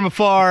seeing you from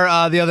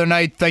afar the other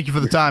night. Thank you for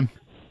the time.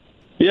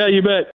 Yeah, you bet.